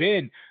 has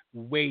been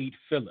Wade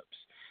Phillips.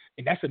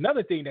 And that's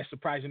another thing that's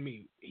surprising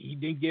me. He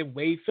didn't give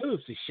Wade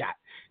Phillips a shot.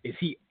 Is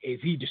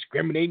he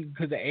discriminating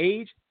because of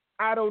age?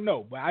 I don't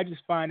know, but I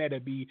just find that to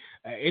be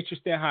an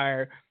interesting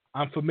hire.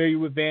 I'm familiar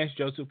with Vance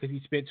Joseph because he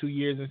spent 2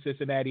 years in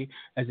Cincinnati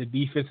as a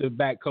defensive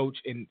back coach.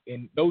 And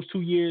in those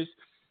 2 years,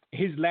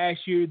 his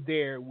last year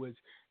there was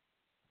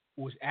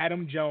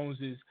Adam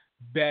Jones's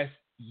best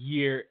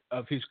year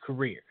of his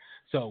career.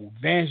 So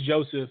Vance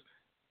Joseph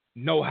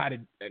know how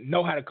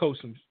to coach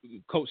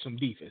some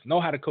defense, know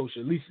how to coach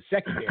at least the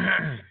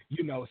secondary.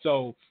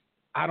 So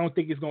I don't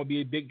think it's going to be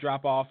a big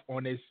drop off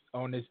on this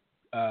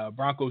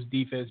Broncos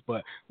defense.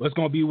 But what's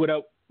going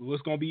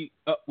to be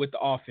up with the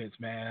offense,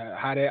 man?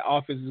 How that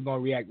offense is going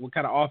to react? What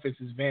kind of offense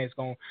is Vance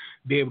going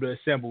to be able to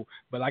assemble?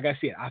 But like I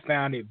said, I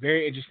found it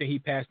very interesting. He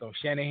passed on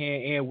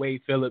Shanahan and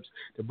Wade Phillips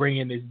to bring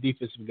in this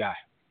defensive guy.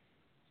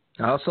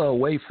 Also,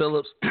 Wade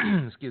Phillips,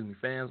 excuse me,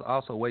 fans.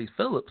 Also, Wade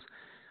Phillips'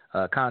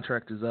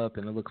 contract is up,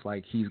 and it looks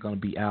like he's going to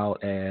be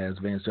out as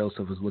Vance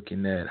Joseph is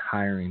looking at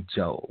hiring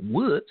Joe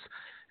Woods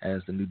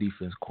as the new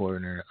defense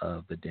coordinator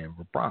of the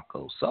Denver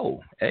Broncos.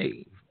 So,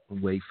 hey,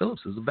 Wade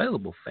Phillips is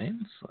available,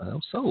 fans.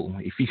 So,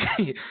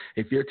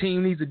 if your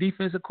team needs a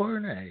defensive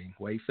coordinator, hey,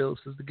 Wade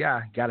Phillips is the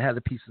guy. Got to have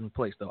the pieces in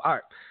place, though. All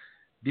right,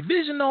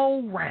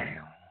 divisional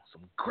round.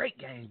 Some great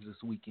games this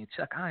weekend.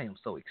 Chuck, I am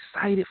so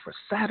excited for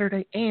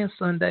Saturday and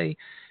Sunday.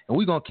 And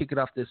we're going to kick it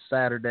off this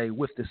Saturday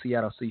with the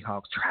Seattle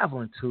Seahawks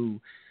traveling to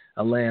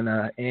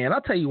Atlanta. And I'll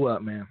tell you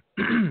what, man,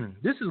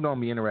 this is going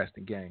to be an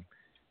interesting game.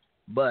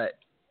 But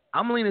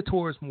I'm leaning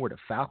towards more the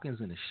Falcons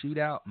in the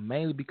shootout,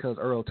 mainly because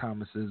Earl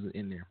Thomas is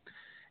in there.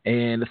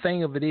 And the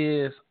thing of it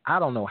is, I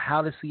don't know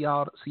how the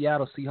Seattle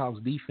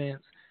Seahawks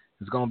defense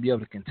is going to be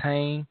able to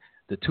contain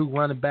the two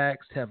running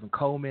backs, Tevin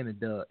Coleman and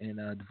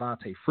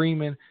Devontae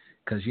Freeman.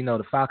 Because,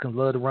 the Falcons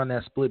love to run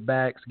that split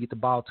backs, get the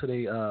ball to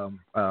the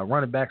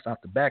running backs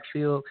off the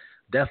backfield.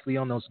 Definitely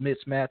on those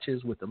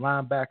mismatches with the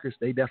linebackers,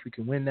 they definitely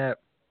can win that.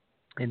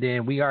 And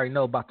then we already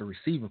know about the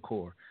receiving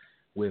core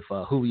with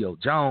Julio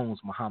Jones,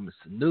 Mohamed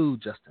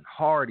Sanu, Justin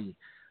Hardy,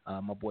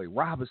 my boy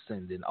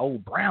Robinson, then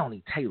old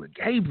Brownie, Taylor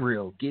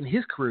Gabriel, getting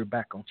his career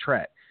back on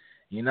track.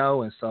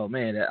 And so,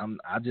 man,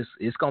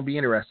 it's going to be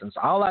interesting.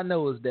 So all I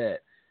know is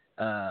that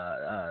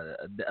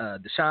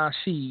Deshaun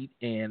Sheed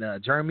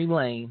and Jeremy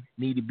Lane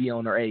need to be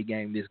on their A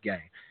game this game.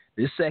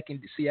 This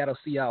Seattle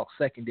Seahawks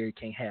secondary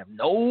can't have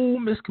no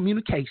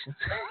miscommunications.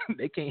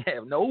 They can't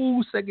have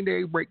no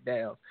secondary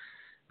breakdowns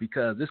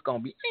because it's going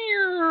to be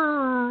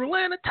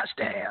Atlanta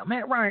touchdown,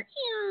 Matt Ryan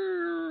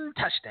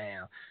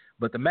touchdown.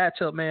 But the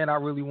matchup, man, I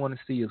really want to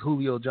see is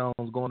Julio Jones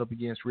going up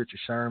against Richard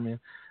Sherman.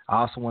 I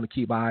also want to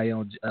keep an eye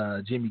on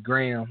Jimmy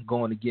Graham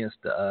going against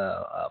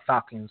the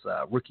Falcons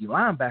rookie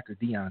linebacker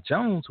Deion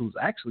Jones, who's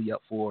actually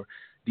up for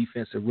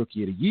Defensive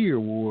Rookie of the Year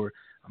award.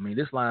 I mean,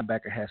 this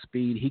linebacker has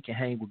speed. He can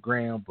hang with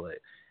Graham, but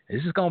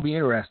this is going to be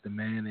interesting,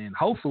 man. And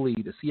hopefully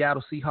the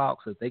Seattle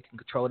Seahawks, if they can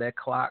control that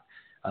clock.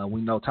 We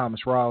know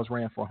Thomas Rawls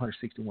ran for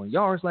 161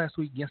 yards last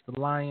week against the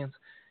Lions.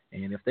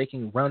 And if they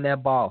can run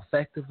that ball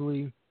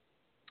effectively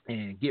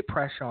and get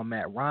pressure on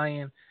Matt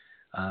Ryan,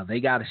 they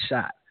got a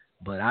shot.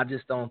 But I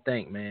just don't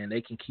think, man,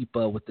 they can keep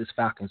up with this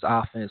Falcons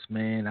offense,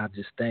 man. I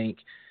just think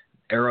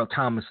Earl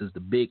Thomas is the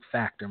big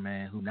factor,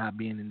 man, who not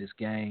being in this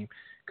game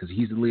because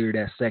he's the leader of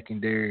that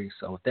secondary.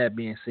 So with that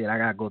being said, I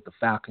got to go with the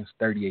Falcons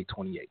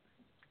 38-28.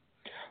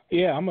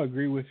 Yeah, I'm going to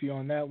agree with you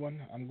on that one.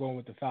 I'm going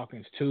with the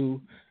Falcons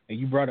too. And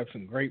you brought up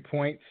some great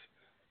points.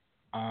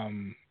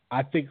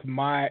 I think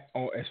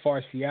as far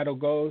as Seattle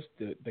goes,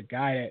 the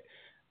guy that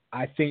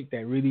I think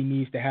that really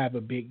needs to have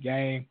a big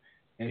game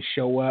and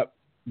show up,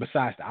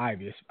 besides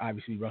the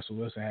obviously Russell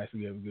Wilson has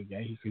to have a good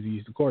game because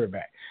he's the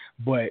quarterback.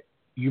 But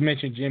you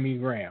mentioned Jimmy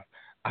Graham.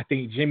 I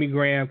think Jimmy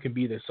Graham can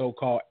be the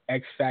so-called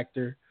X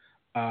factor,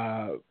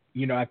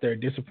 after a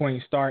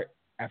disappointing start,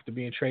 after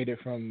being traded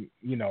from,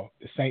 the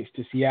Saints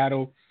to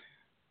Seattle.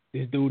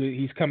 This dude,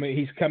 he's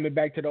coming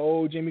back to the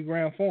old Jimmy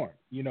Graham form.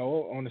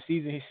 On the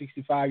season, he's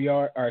 65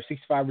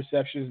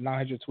 receptions,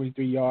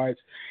 923 yards.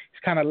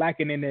 He's kind of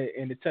lacking in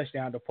the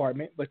touchdown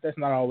department, but that's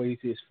not always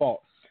his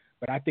fault.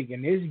 But I think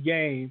in this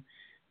game,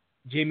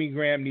 Jimmy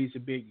Graham needs a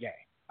big game.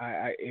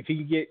 If he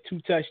can get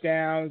 2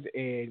 touchdowns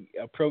and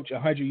approach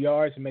 100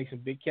 yards and make some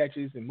big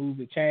catches and move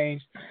the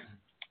chains,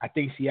 I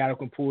think Seattle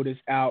can pull this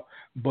out.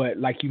 But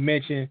like you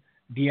mentioned,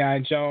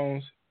 Deion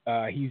Jones,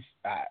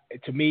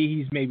 to me,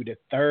 he's maybe the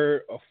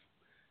third or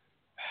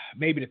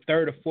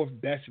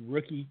fourth best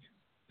rookie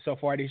so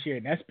far this year,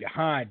 and that's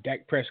behind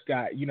Dak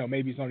Prescott.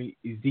 Maybe it's only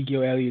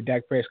Ezekiel Elliott,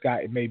 Dak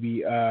Prescott, and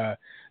maybe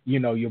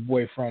your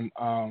boy from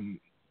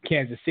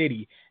Kansas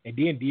City, and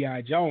then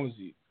Deion Jones.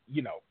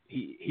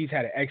 He's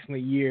had an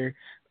excellent year,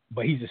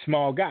 but he's a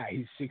small guy.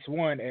 He's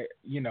 6'1",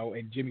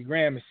 and Jimmy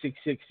Graham is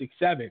 6'6",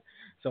 6'7",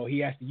 so he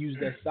has to use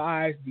that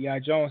size.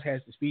 Deion Jones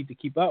has the speed to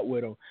keep up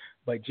with him,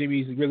 but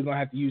Jimmy's really gonna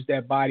have to use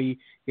that body,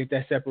 get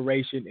that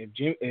separation.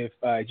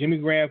 If Jimmy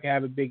Graham can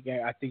have a big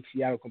game, I think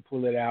Seattle can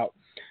pull it out.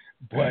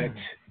 But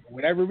for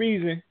whatever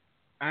reason,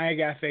 I ain't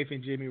got faith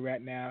in Jimmy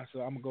right now, so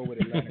I'm gonna go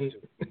with Atlanta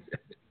too.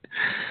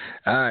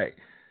 All right,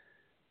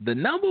 the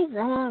number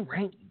 1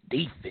 ranked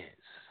defense,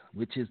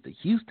 which is the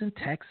Houston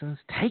Texans,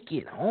 take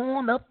it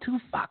on up to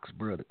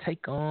Foxborough to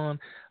take on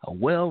a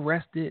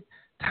well-rested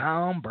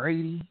Tom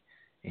Brady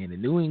and the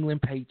New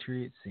England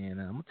Patriots.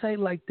 And I'm going to tell you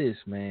like this,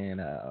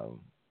 man.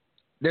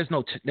 There's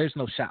no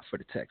shot for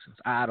the Texans.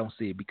 I don't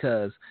see it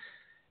because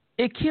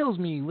it kills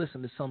me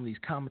listening to some of these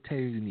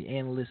commentators and the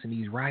analysts and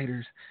these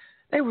writers.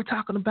 They were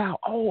talking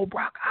about,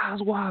 Brock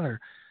Osweiler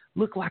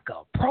looked like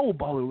a Pro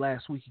Bowler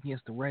last week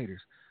against the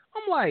Raiders.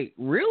 I'm like,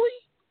 really?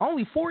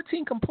 Only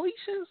 14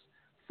 completions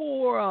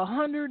for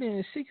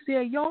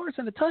 168 yards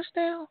and a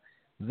touchdown?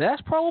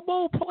 That's Pro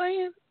Bowl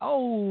playing?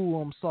 Oh,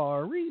 I'm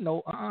sorry.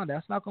 No,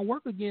 that's not going to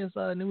work against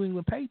New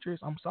England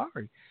Patriots. I'm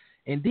sorry.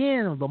 And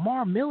then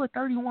Lamar Miller,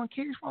 31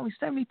 carries for only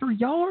 73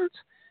 yards.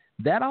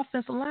 That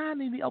offensive line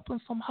need to open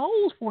some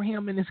holes for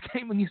him in this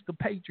game against the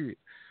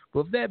Patriots.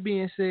 But with that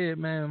being said,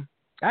 man,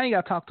 I ain't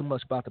got to talk too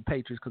much about the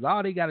Patriots because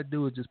all they got to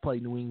do is just play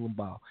New England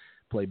ball.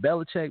 Play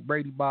Belichick,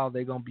 Brady ball,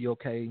 they're going to be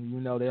okay.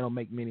 They don't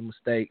make many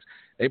mistakes.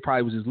 They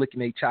probably was just licking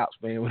their chops,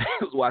 man, when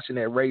they was watching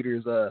that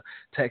Raiders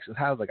Texans.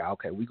 I was like,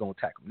 okay, we're going to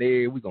attack them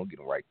there. We're going to get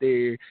them right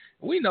there.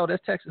 We know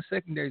that Texas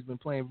secondary has been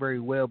playing very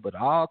well, but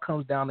it all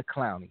comes down to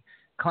Clowney.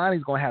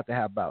 Clowney's going to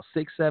have about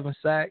 6-7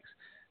 sacks.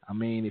 I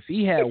mean, if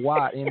he had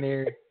Watt in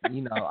there,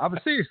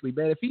 seriously,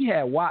 man, if he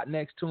had Watt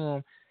next to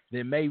him,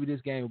 then maybe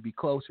this game would be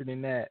closer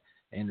than that.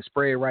 And the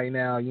spread right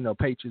now,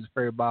 Patriots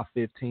are about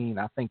 15.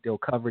 I think they'll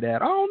cover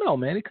that. I don't know,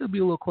 man. It could be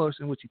a little closer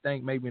than what you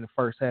think maybe in the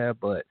first half,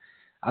 but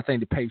I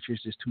think the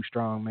Patriots just too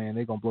strong, man.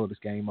 They're going to blow this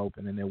game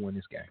open, and they'll win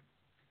this game.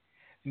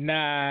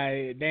 Nah,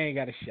 they ain't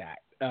got a shot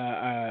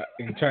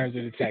in terms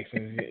of the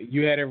Texans.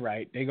 You had it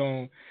right. They're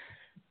going to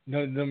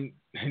 – New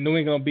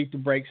England going to beat the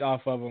brakes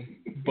off of them.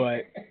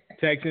 But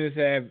Texans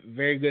have a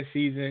very good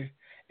season.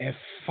 And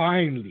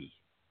finally,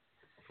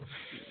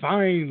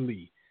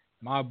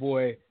 my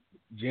boy –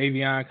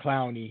 Javion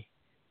Clowney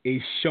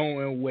is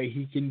showing what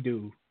he can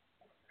do.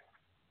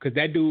 Because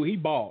that dude, he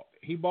balled.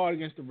 He balled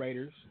against the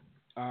Raiders.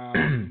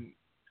 And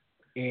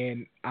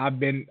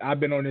I've been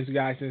on this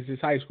guy since his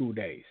high school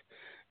days.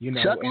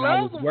 Chuck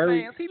loves him,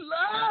 fans. He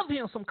loved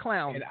him some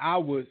Clowney. And I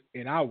was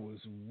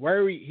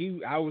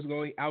worried. I was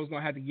going to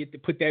have to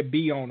put that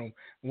B on him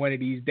one of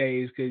these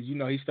days because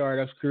he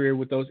started off his career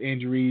with those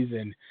injuries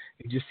and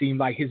it just seemed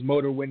like his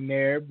motor wasn't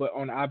there. But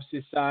on the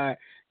opposite side,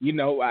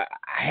 I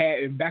had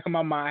in the back of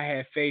my mind, I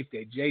had faith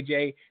that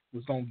JJ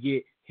was going to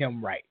get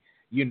him right.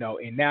 And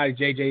now that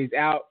JJ's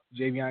out,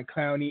 Javion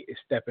Clowney is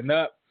stepping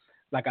up.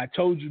 Like I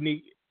told you,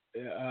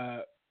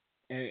 Nique,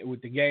 and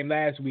with the game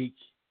last week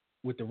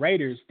with the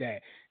Raiders,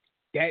 that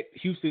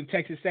Houston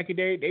Texas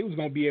secondary, they was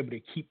going to be able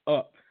to keep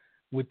up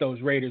with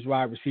those Raiders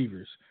wide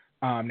receivers.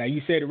 Now,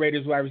 you say the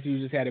Raiders wide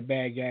receivers just had a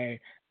bad game.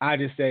 I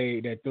just say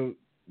that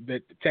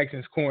the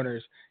Texans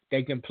corners,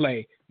 they can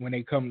play when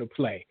they come to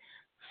play.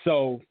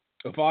 So,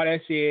 with all that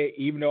said,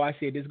 even though I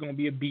said this is going to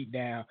be a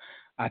beatdown,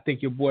 I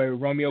think your boy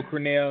Romeo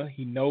Crennel,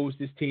 he knows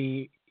this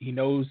team. He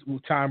knows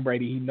Tom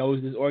Brady. He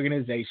knows this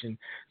organization.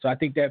 So I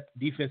think that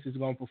defense is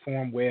going to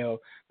perform well.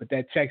 But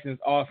that Texans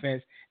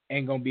offense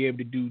ain't going to be able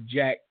to do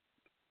jack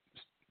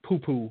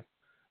poo-poo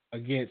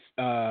against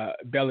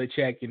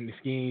Belichick and the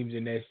schemes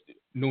and this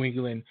New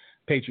England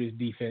Patriots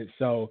defense.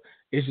 So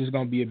it's just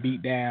going to be a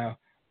beat down,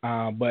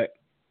 but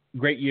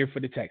great year for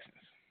the Texans.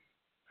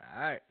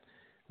 All right.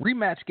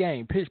 Rematch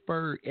game,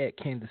 Pittsburgh at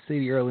Kansas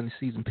City. Early in the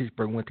season,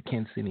 Pittsburgh went to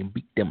Kansas City and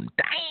beat them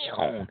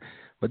down.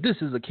 But this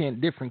is a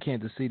different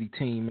Kansas City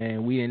team,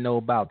 man. We didn't know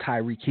about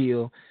Tyreek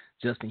Hill.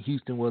 Justin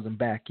Houston wasn't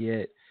back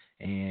yet.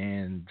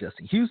 And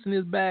Justin Houston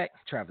is back.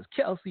 Travis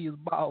Kelce is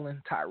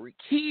balling. Tyreek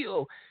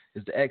Hill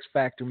is the X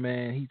factor,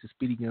 man. He's the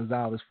Speedy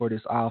Gonzalez for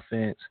this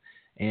offense.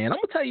 And I'm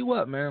going to tell you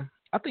what, man.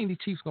 I think the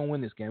Chiefs going to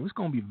win this game. It's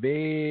going to be a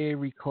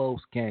very close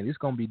game. It's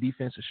going to be a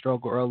defensive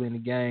struggle early in the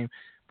game.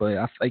 But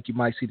I think you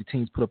might see the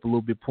teams put up a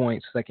little bit of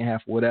points, second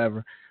half or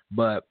whatever.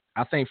 But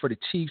I think for the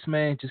Chiefs,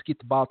 man, just get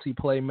the ball to your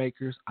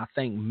playmakers. I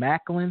think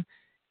Macklin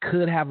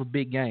could have a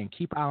big game.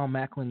 Keep an eye on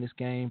Macklin this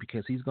game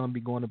because he's going to be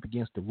going up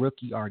against the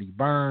rookie, Artie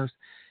Burns.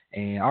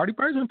 And Artie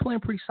Burns has been playing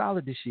pretty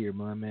solid this year,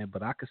 man.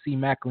 But I could see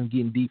Macklin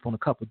getting deep on a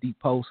couple of deep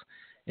posts.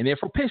 And then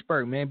for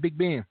Pittsburgh, man, Big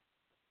Ben,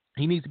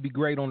 he needs to be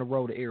great on the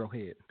road to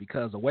Arrowhead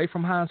because away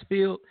from Heinz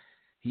Field,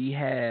 he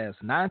has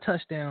 9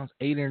 touchdowns,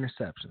 8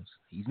 interceptions.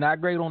 He's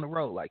not great on the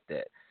road like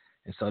that.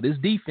 And so this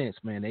defense,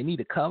 man, they need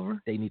to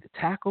cover, they need to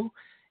tackle,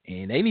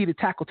 and they need to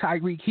tackle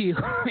Tyreek Hill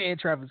and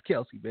Travis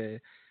Kelce, man.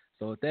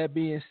 So with that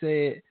being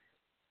said,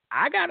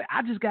 I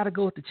just gotta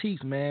go with the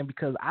Chiefs, man,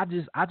 because I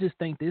just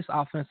think this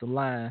offensive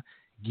line,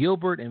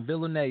 Gilbert and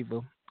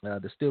Villanueva,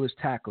 the Steelers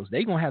tackles,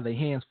 they're gonna have their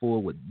hands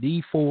full with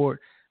D Ford,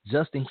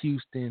 Justin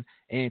Houston,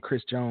 and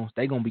Chris Jones.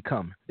 They're gonna be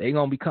coming. They're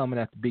gonna be coming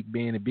after Big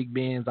Ben, and Big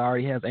Ben's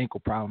already has ankle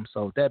problems.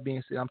 So with that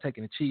being said, I'm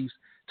taking the Chiefs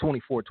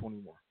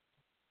 24-21.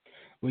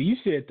 Well, you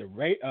said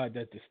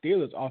that the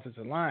Steelers'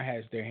 offensive line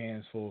has their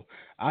hands full.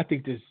 I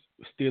think this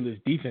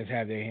Steelers' defense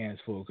have their hands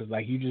full because,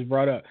 like you just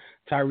brought up,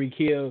 Tyreek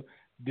Hill,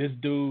 this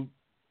dude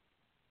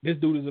is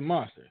a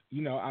monster.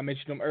 You know, I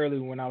mentioned him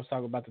earlier when I was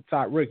talking about the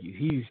top rookies.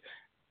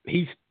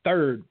 He's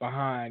third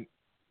behind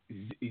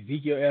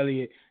Ezekiel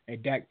Elliott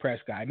and Dak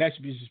Prescott, and that's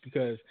just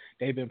because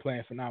they've been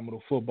playing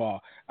phenomenal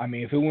football. I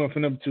mean, if it weren't for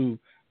them to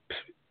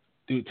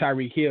dude,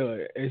 Tyreek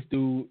Hill, this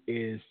dude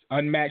is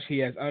unmatched. He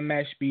has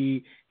unmatched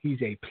speed.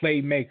 He's a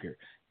playmaker,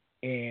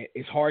 and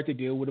it's hard to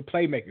deal with a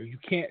playmaker. You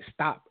can't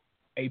stop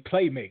a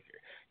playmaker.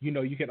 You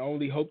know, you can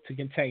only hope to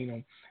contain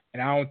him,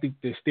 and I don't think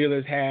the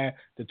Steelers have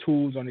the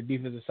tools on the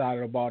defensive side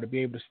of the ball to be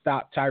able to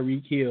stop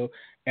Tyreek Hill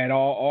at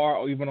all,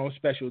 or even on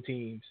special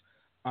teams.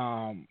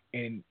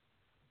 And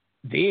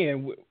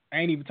then I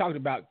ain't even talking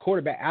about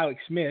quarterback Alex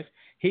Smith.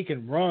 He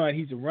can run.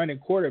 He's a running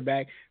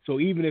quarterback. So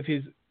even if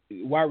his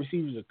wide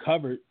receivers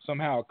are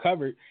somehow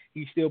covered,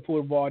 he still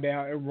pull the ball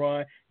down and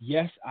run.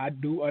 Yes, I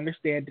do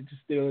understand that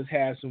the Steelers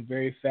have some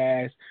very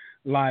fast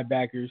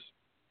linebackers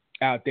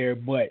out there,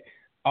 but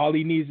all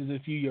he needs is a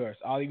few yards.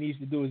 All he needs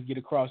to do is get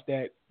across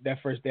that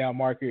first down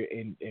marker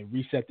and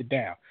reset the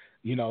down,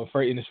 you know,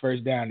 in his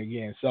first down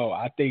again. So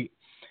I think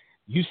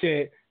you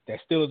said that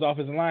Steelers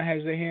offensive line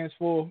has their hands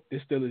full.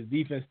 This Steelers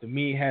defense, to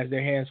me, has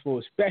their hands full,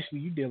 especially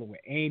you dealing with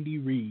Andy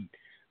Reid,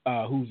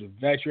 who's a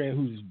veteran,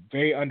 who's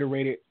very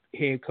underrated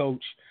head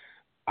coach.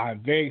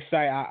 I'm very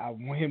excited. I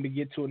want him to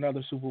get to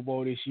another Super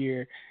Bowl this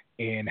year,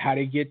 and how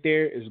they get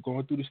there is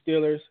going through the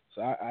Steelers.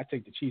 So I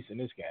take the Chiefs in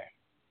this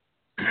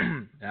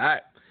game. All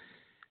right.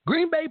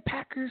 Green Bay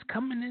Packers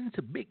coming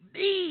into Big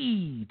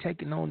D,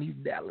 taking on these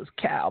Dallas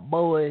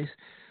Cowboys.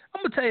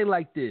 I'm going to tell you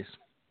like this.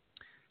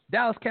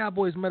 Dallas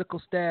Cowboys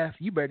medical staff,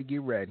 you better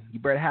get ready. You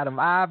better have them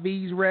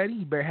IVs ready.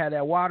 You better have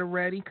that water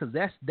ready because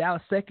that's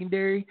Dallas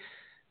secondary.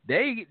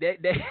 They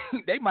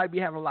might be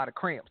having a lot of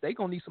cramps. They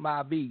going to need some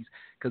IVs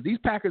because these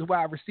Packers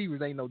wide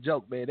receivers ain't no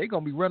joke, man. They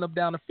going to be running up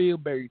down the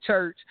field, Barry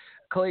Church,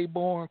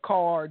 Claiborne,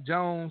 Carr,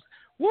 Jones,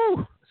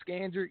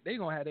 Scandrick. They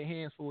going to have their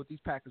hands full with these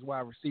Packers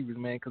wide receivers,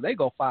 man, because they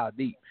go 5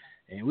 deep.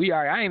 And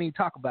I ain't even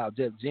talk about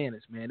Jeff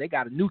Janis, man. They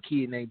got a new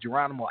kid named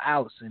Geronimo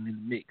Allison in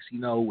the mix, you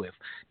know, with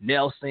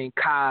Nelson,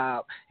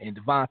 Cobb, and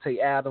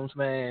Devontae Adams,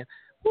 man.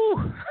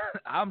 Woo.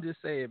 I'm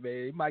just saying, man,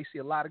 you might see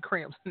a lot of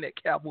cramps in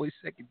that Cowboys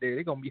secondary.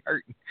 They're going to be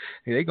hurting.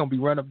 They're going to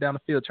be running up down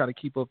the field trying to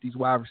keep up these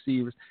wide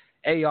receivers.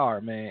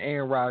 AR, man,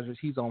 Aaron Rodgers,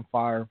 he's on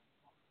fire.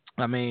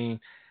 I mean,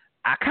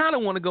 I kind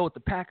of want to go with the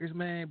Packers,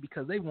 man,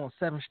 because they won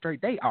 7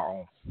 straight. They are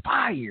on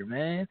fire,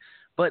 man.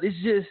 But it's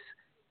just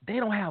they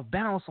don't have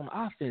balance on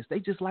offense. They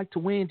just like to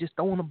win just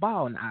throwing the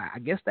ball, and I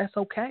guess that's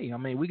okay. I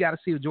mean, we got to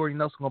see if Jordy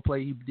Nelson going to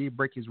play. He did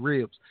break his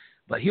ribs,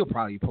 but he'll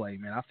probably play,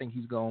 man. I think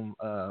he's going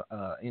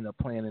to end up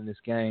playing in this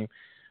game.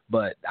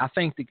 But I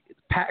think the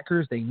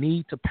Packers, they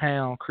need to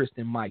pound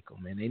Christian Michael,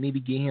 man. They need to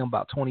get him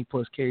about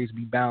 20-plus carries to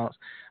be balanced.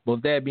 But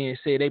with that being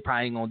said, they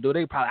probably ain't going to do it.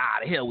 They probably,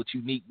 the hell with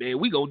you, Nique, man.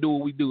 We going to do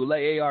what we do.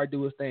 Let AR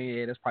do his thing.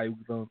 Yeah, that's probably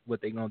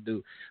what they going to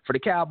do. For the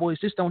Cowboys,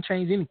 just don't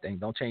change anything.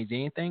 Don't change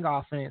anything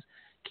offense.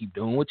 Keep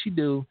doing what you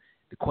do.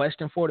 The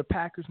question for the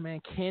Packers,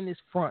 man, can this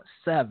front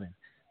 7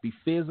 be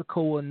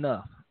physical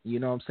enough, you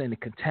know what I'm saying, to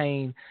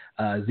contain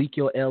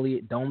Ezekiel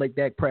Elliott? Don't let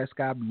Dak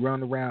Prescott be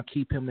running around.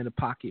 Keep him in the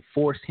pocket.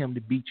 Force him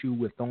to beat you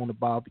with throwing the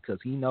ball because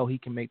he know he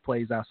can make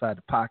plays outside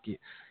the pocket.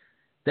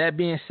 that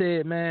being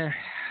said, man,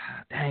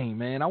 dang,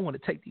 man, I want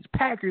to take these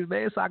Packers,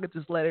 man, so I can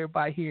just let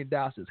everybody here in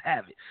Dallas just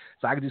have it.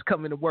 So I can just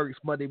come into work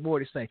Monday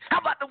morning saying, how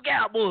about them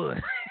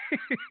Cowboys?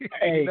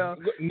 Hey,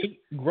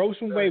 grow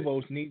some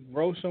huevos, Nique.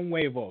 Grow some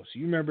huevos.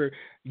 You remember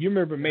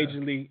Major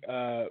League,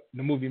 the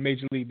movie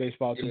Major League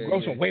Baseball too.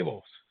 Grow some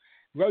huevos.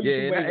 Grow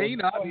you some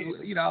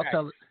huevos. I'll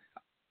tell it.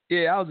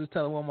 Yeah, I was just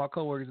telling one of my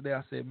coworkers today.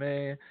 I said,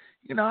 man,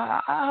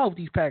 I hope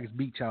these Packers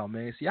beat y'all,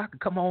 man. See, I can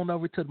come on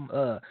over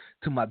to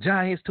my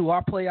Giants, to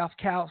our playoff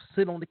couch,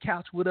 sit on the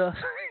couch with us.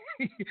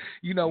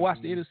 Watch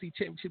the NFC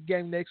Championship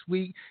game next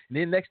week. And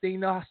then next thing you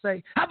know, I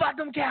say, how about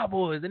them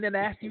Cowboys? And then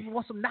I ask you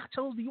want some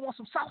nachos? Do you want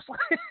some salsa?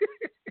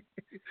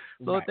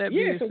 So with that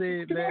being said,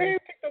 man. Go ahead and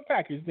pick the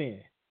Packers then.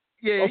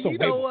 Yeah, you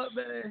know what,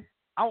 man?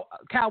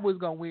 Cowboys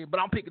going to win,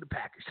 but I'm picking the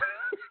Packers.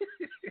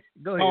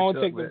 Go ahead. I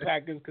don't take the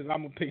Packers because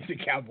I'm going to pick the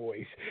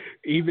Cowboys.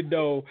 Even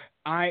though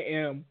I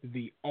am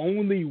the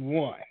only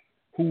one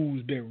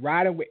who's been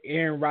riding with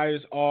Aaron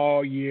Rodgers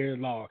all year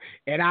long.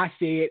 And I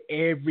say it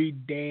every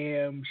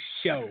damn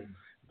show.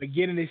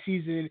 Beginning of the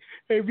season,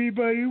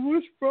 everybody,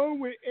 what's wrong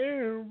with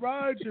Aaron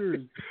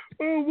Rodgers?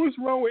 Oh, what's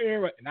wrong with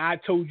Aaron Rodgers? And I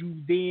told you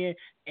then,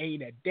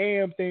 ain't a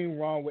damn thing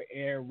wrong with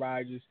Aaron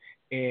Rodgers.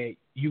 And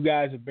you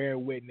guys are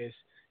bearing witness.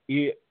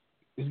 This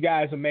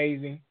guy's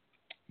amazing.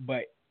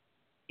 But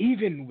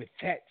even with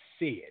that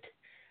said,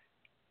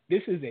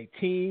 this is a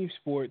team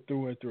sport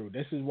through and through.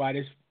 This is why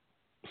this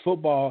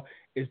football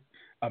is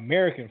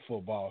American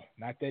football,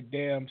 not that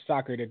damn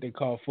soccer that they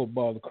call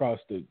football across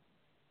the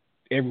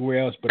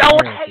everywhere else but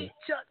Don't America. hate,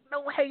 Chuck.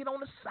 Don't hate on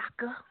the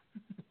soccer.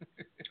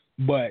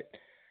 But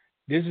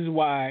this is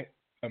why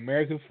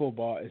American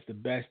football is the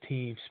best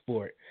team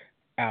sport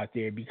out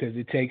there, because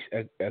it takes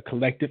a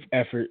collective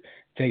effort,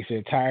 takes an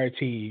entire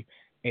team.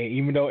 And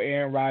even though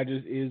Aaron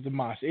Rodgers is the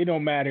monster, it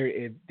don't matter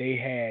if they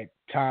had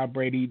Tom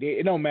Brady.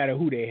 It don't matter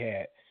who they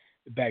had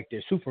back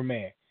there.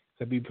 Superman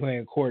could be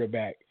playing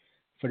quarterback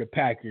for the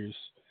Packers.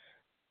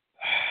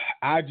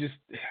 I'm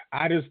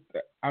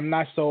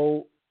not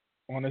sold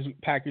on this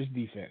Packers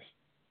defense,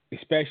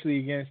 especially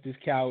against the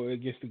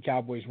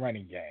Cowboys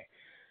running game.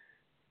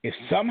 If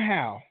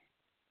somehow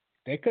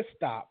they could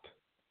stop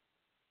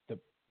the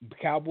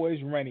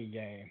Cowboys running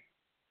game,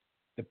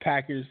 the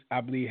Packers,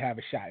 I believe, have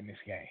a shot in this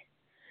game.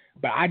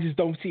 But I just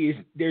don't see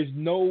it. There's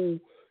no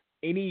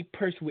any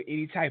person with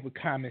any type of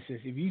common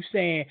sense. If you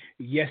saying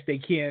yes, they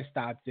can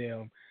stop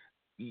them,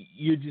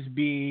 you're just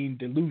being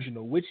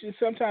delusional, which is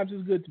sometimes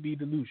it's good to be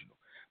delusional.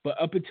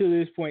 But up until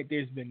this point,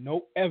 there's been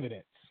no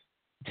evidence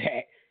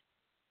that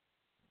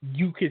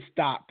you could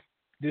stop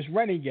this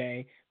running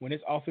game when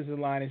this offensive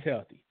line is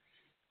healthy.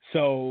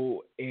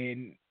 So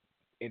in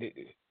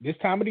this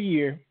time of the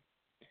year,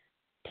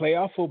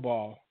 playoff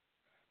football,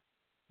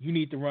 you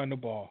need to run the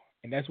ball.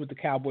 And that's what the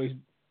Cowboys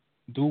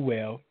do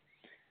well.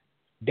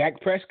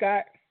 Dak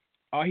Prescott,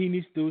 all he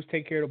needs to do is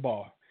take care of the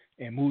ball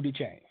and move the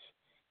chains.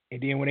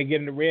 And then when they get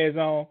in the red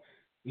zone,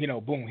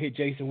 boom, hit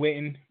Jason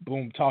Witten,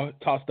 boom, toss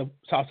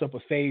up a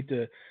fade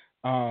to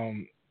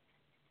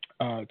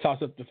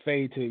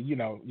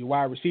your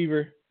wide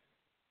receiver,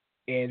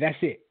 and that's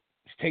it.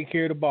 Just take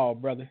care of the ball,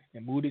 brother,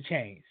 and move the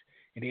chains.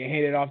 And then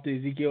hand it off to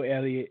Ezekiel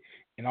Elliott,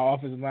 and our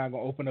offensive line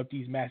going to open up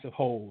these massive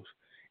holes.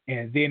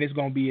 And then it's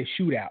going to be a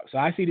shootout. So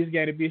I see this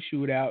game to be a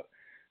shootout,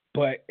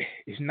 but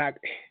it's not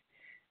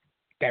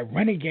 – that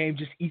running game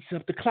just eats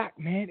up the clock,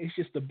 man. It's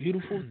just a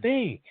beautiful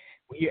thing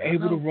when you're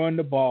able to run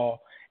the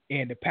ball.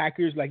 And the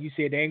Packers, like you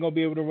said, they ain't going to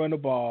be able to run the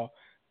ball.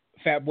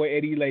 Fat boy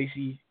Eddie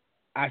Lacy,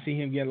 I see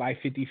him getting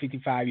like 50,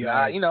 55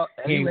 yards.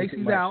 Eddie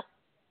Lacy's out.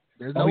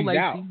 There's no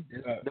Lacy.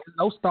 There's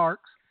no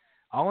Starks.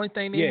 The only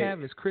thing they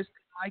have is Chris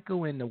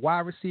Michael and the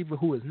wide receiver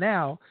who is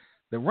now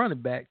the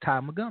running back, Ty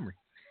Montgomery.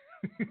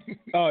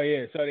 Oh,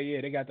 yeah. So,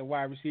 they got the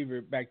wide receiver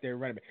back there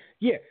running back.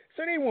 Yeah,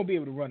 so they won't be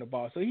able to run the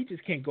ball. So, he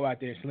just can't go out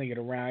there and sling it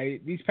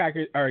around.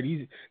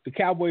 The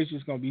Cowboys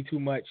just going to be too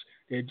much.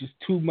 They're just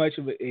too much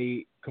of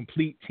a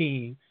complete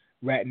team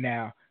right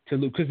now to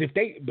lose. Because if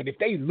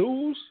they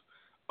lose,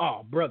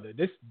 oh, brother,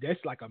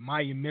 that's like a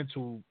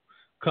monumental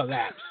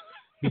collapse.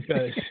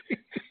 Because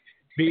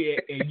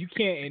and you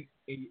can't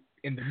 –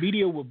 and the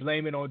media will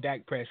blame it on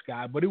Dak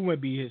Prescott, but it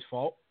wouldn't be his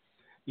fault.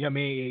 You know what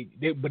I mean?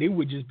 But it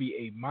would just be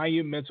a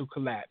monumental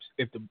collapse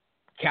if the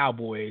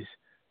Cowboys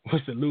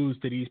was to lose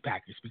to these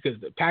Packers, because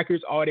the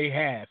Packers, all they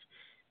have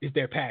is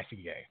their passing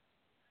game.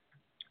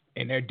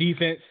 And their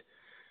defense,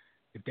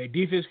 if their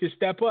defense could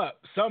step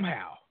up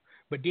somehow,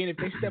 but then if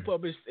they step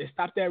up and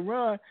stop that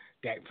run,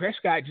 Dak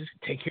Prescott just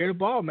take care of the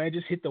ball, man.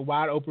 Just hit the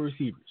wide open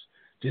receivers.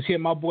 Just hit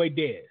my boy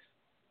Dez.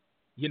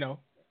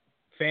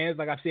 Fans,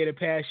 like I've said in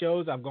past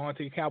shows, I've gone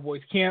to the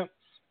Cowboys camp,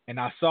 and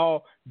I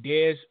saw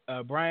Dez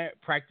Bryant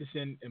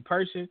practicing in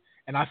person,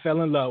 and I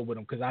fell in love with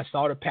him because I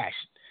saw the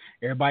passion.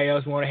 Everybody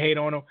else want to hate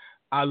on him.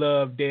 I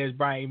love Dez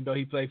Bryant, even though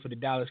he played for the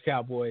Dallas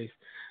Cowboys.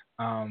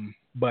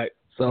 But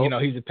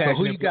he's a passionate player. So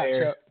who you got,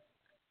 Chuck?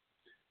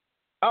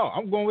 Oh,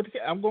 I'm going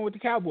with the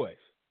Cowboys.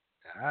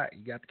 All right,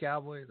 you got the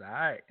Cowboys. All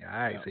right.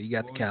 Yeah, So you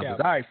got the Cowboys.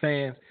 Cowboys. All right,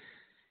 fans.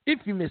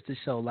 If you missed the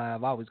show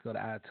live, always go to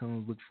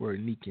iTunes, look for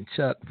Nique and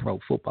Chuck Pro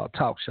Football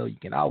Talk Show. You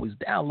can always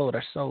download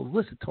our shows,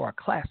 listen to our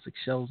classic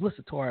shows,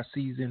 listen to our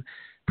season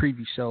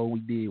preview show we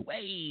did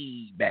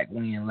way back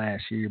when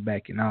last year,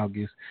 back in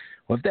August.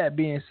 With that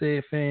being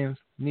said, fans,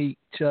 Nique,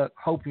 Chuck,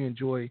 hope you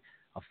enjoy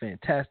a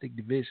fantastic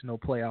divisional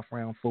playoff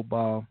round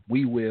football.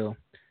 We will.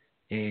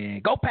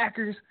 And go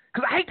Packers,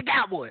 because I hate the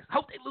Cowboys.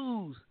 Hope they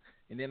lose.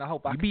 And then I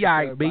hope I can be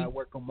all right,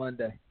 work on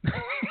Monday.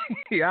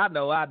 Yeah, I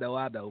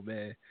know,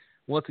 man.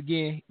 Once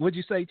again, what'd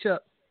you say,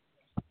 Chuck?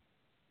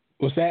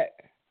 What's that?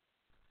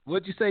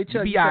 What'd you say,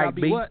 Chuck? Be all right,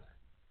 B. What?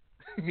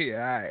 Yeah,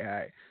 all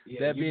right. Yeah,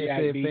 that being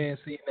said, B. fans,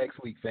 see you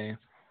next week, fans.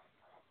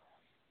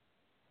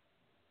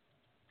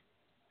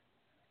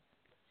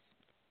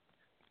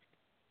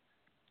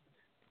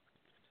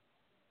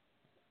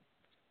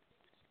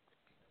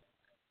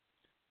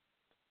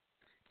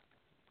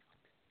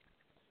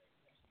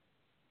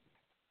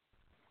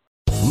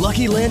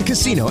 Lucky Land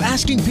Casino,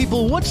 asking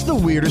people, what's the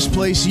weirdest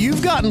place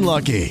you've gotten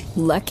lucky?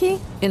 Lucky?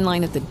 In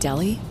line at the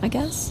deli, I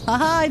guess?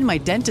 Aha, in my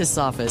dentist's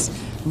office.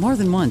 More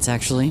than once,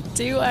 actually.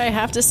 Do I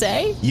have to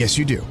say? Yes,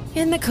 you do.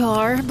 In the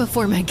car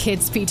before my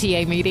kids'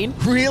 PTA meeting.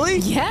 Really?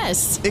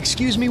 Yes.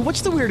 Excuse me,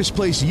 what's the weirdest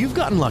place you've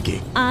gotten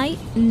lucky? I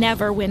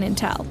never win and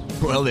tell.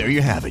 Well, there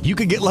you have it. You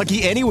can get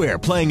lucky anywhere,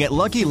 playing at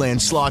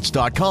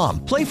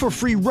LuckyLandSlots.com. Play for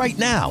free right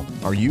now.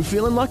 Are you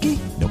feeling lucky?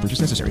 No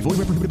purchase necessary. Void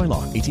where prohibited by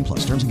law.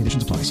 18+. Terms and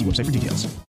conditions apply. See website for details.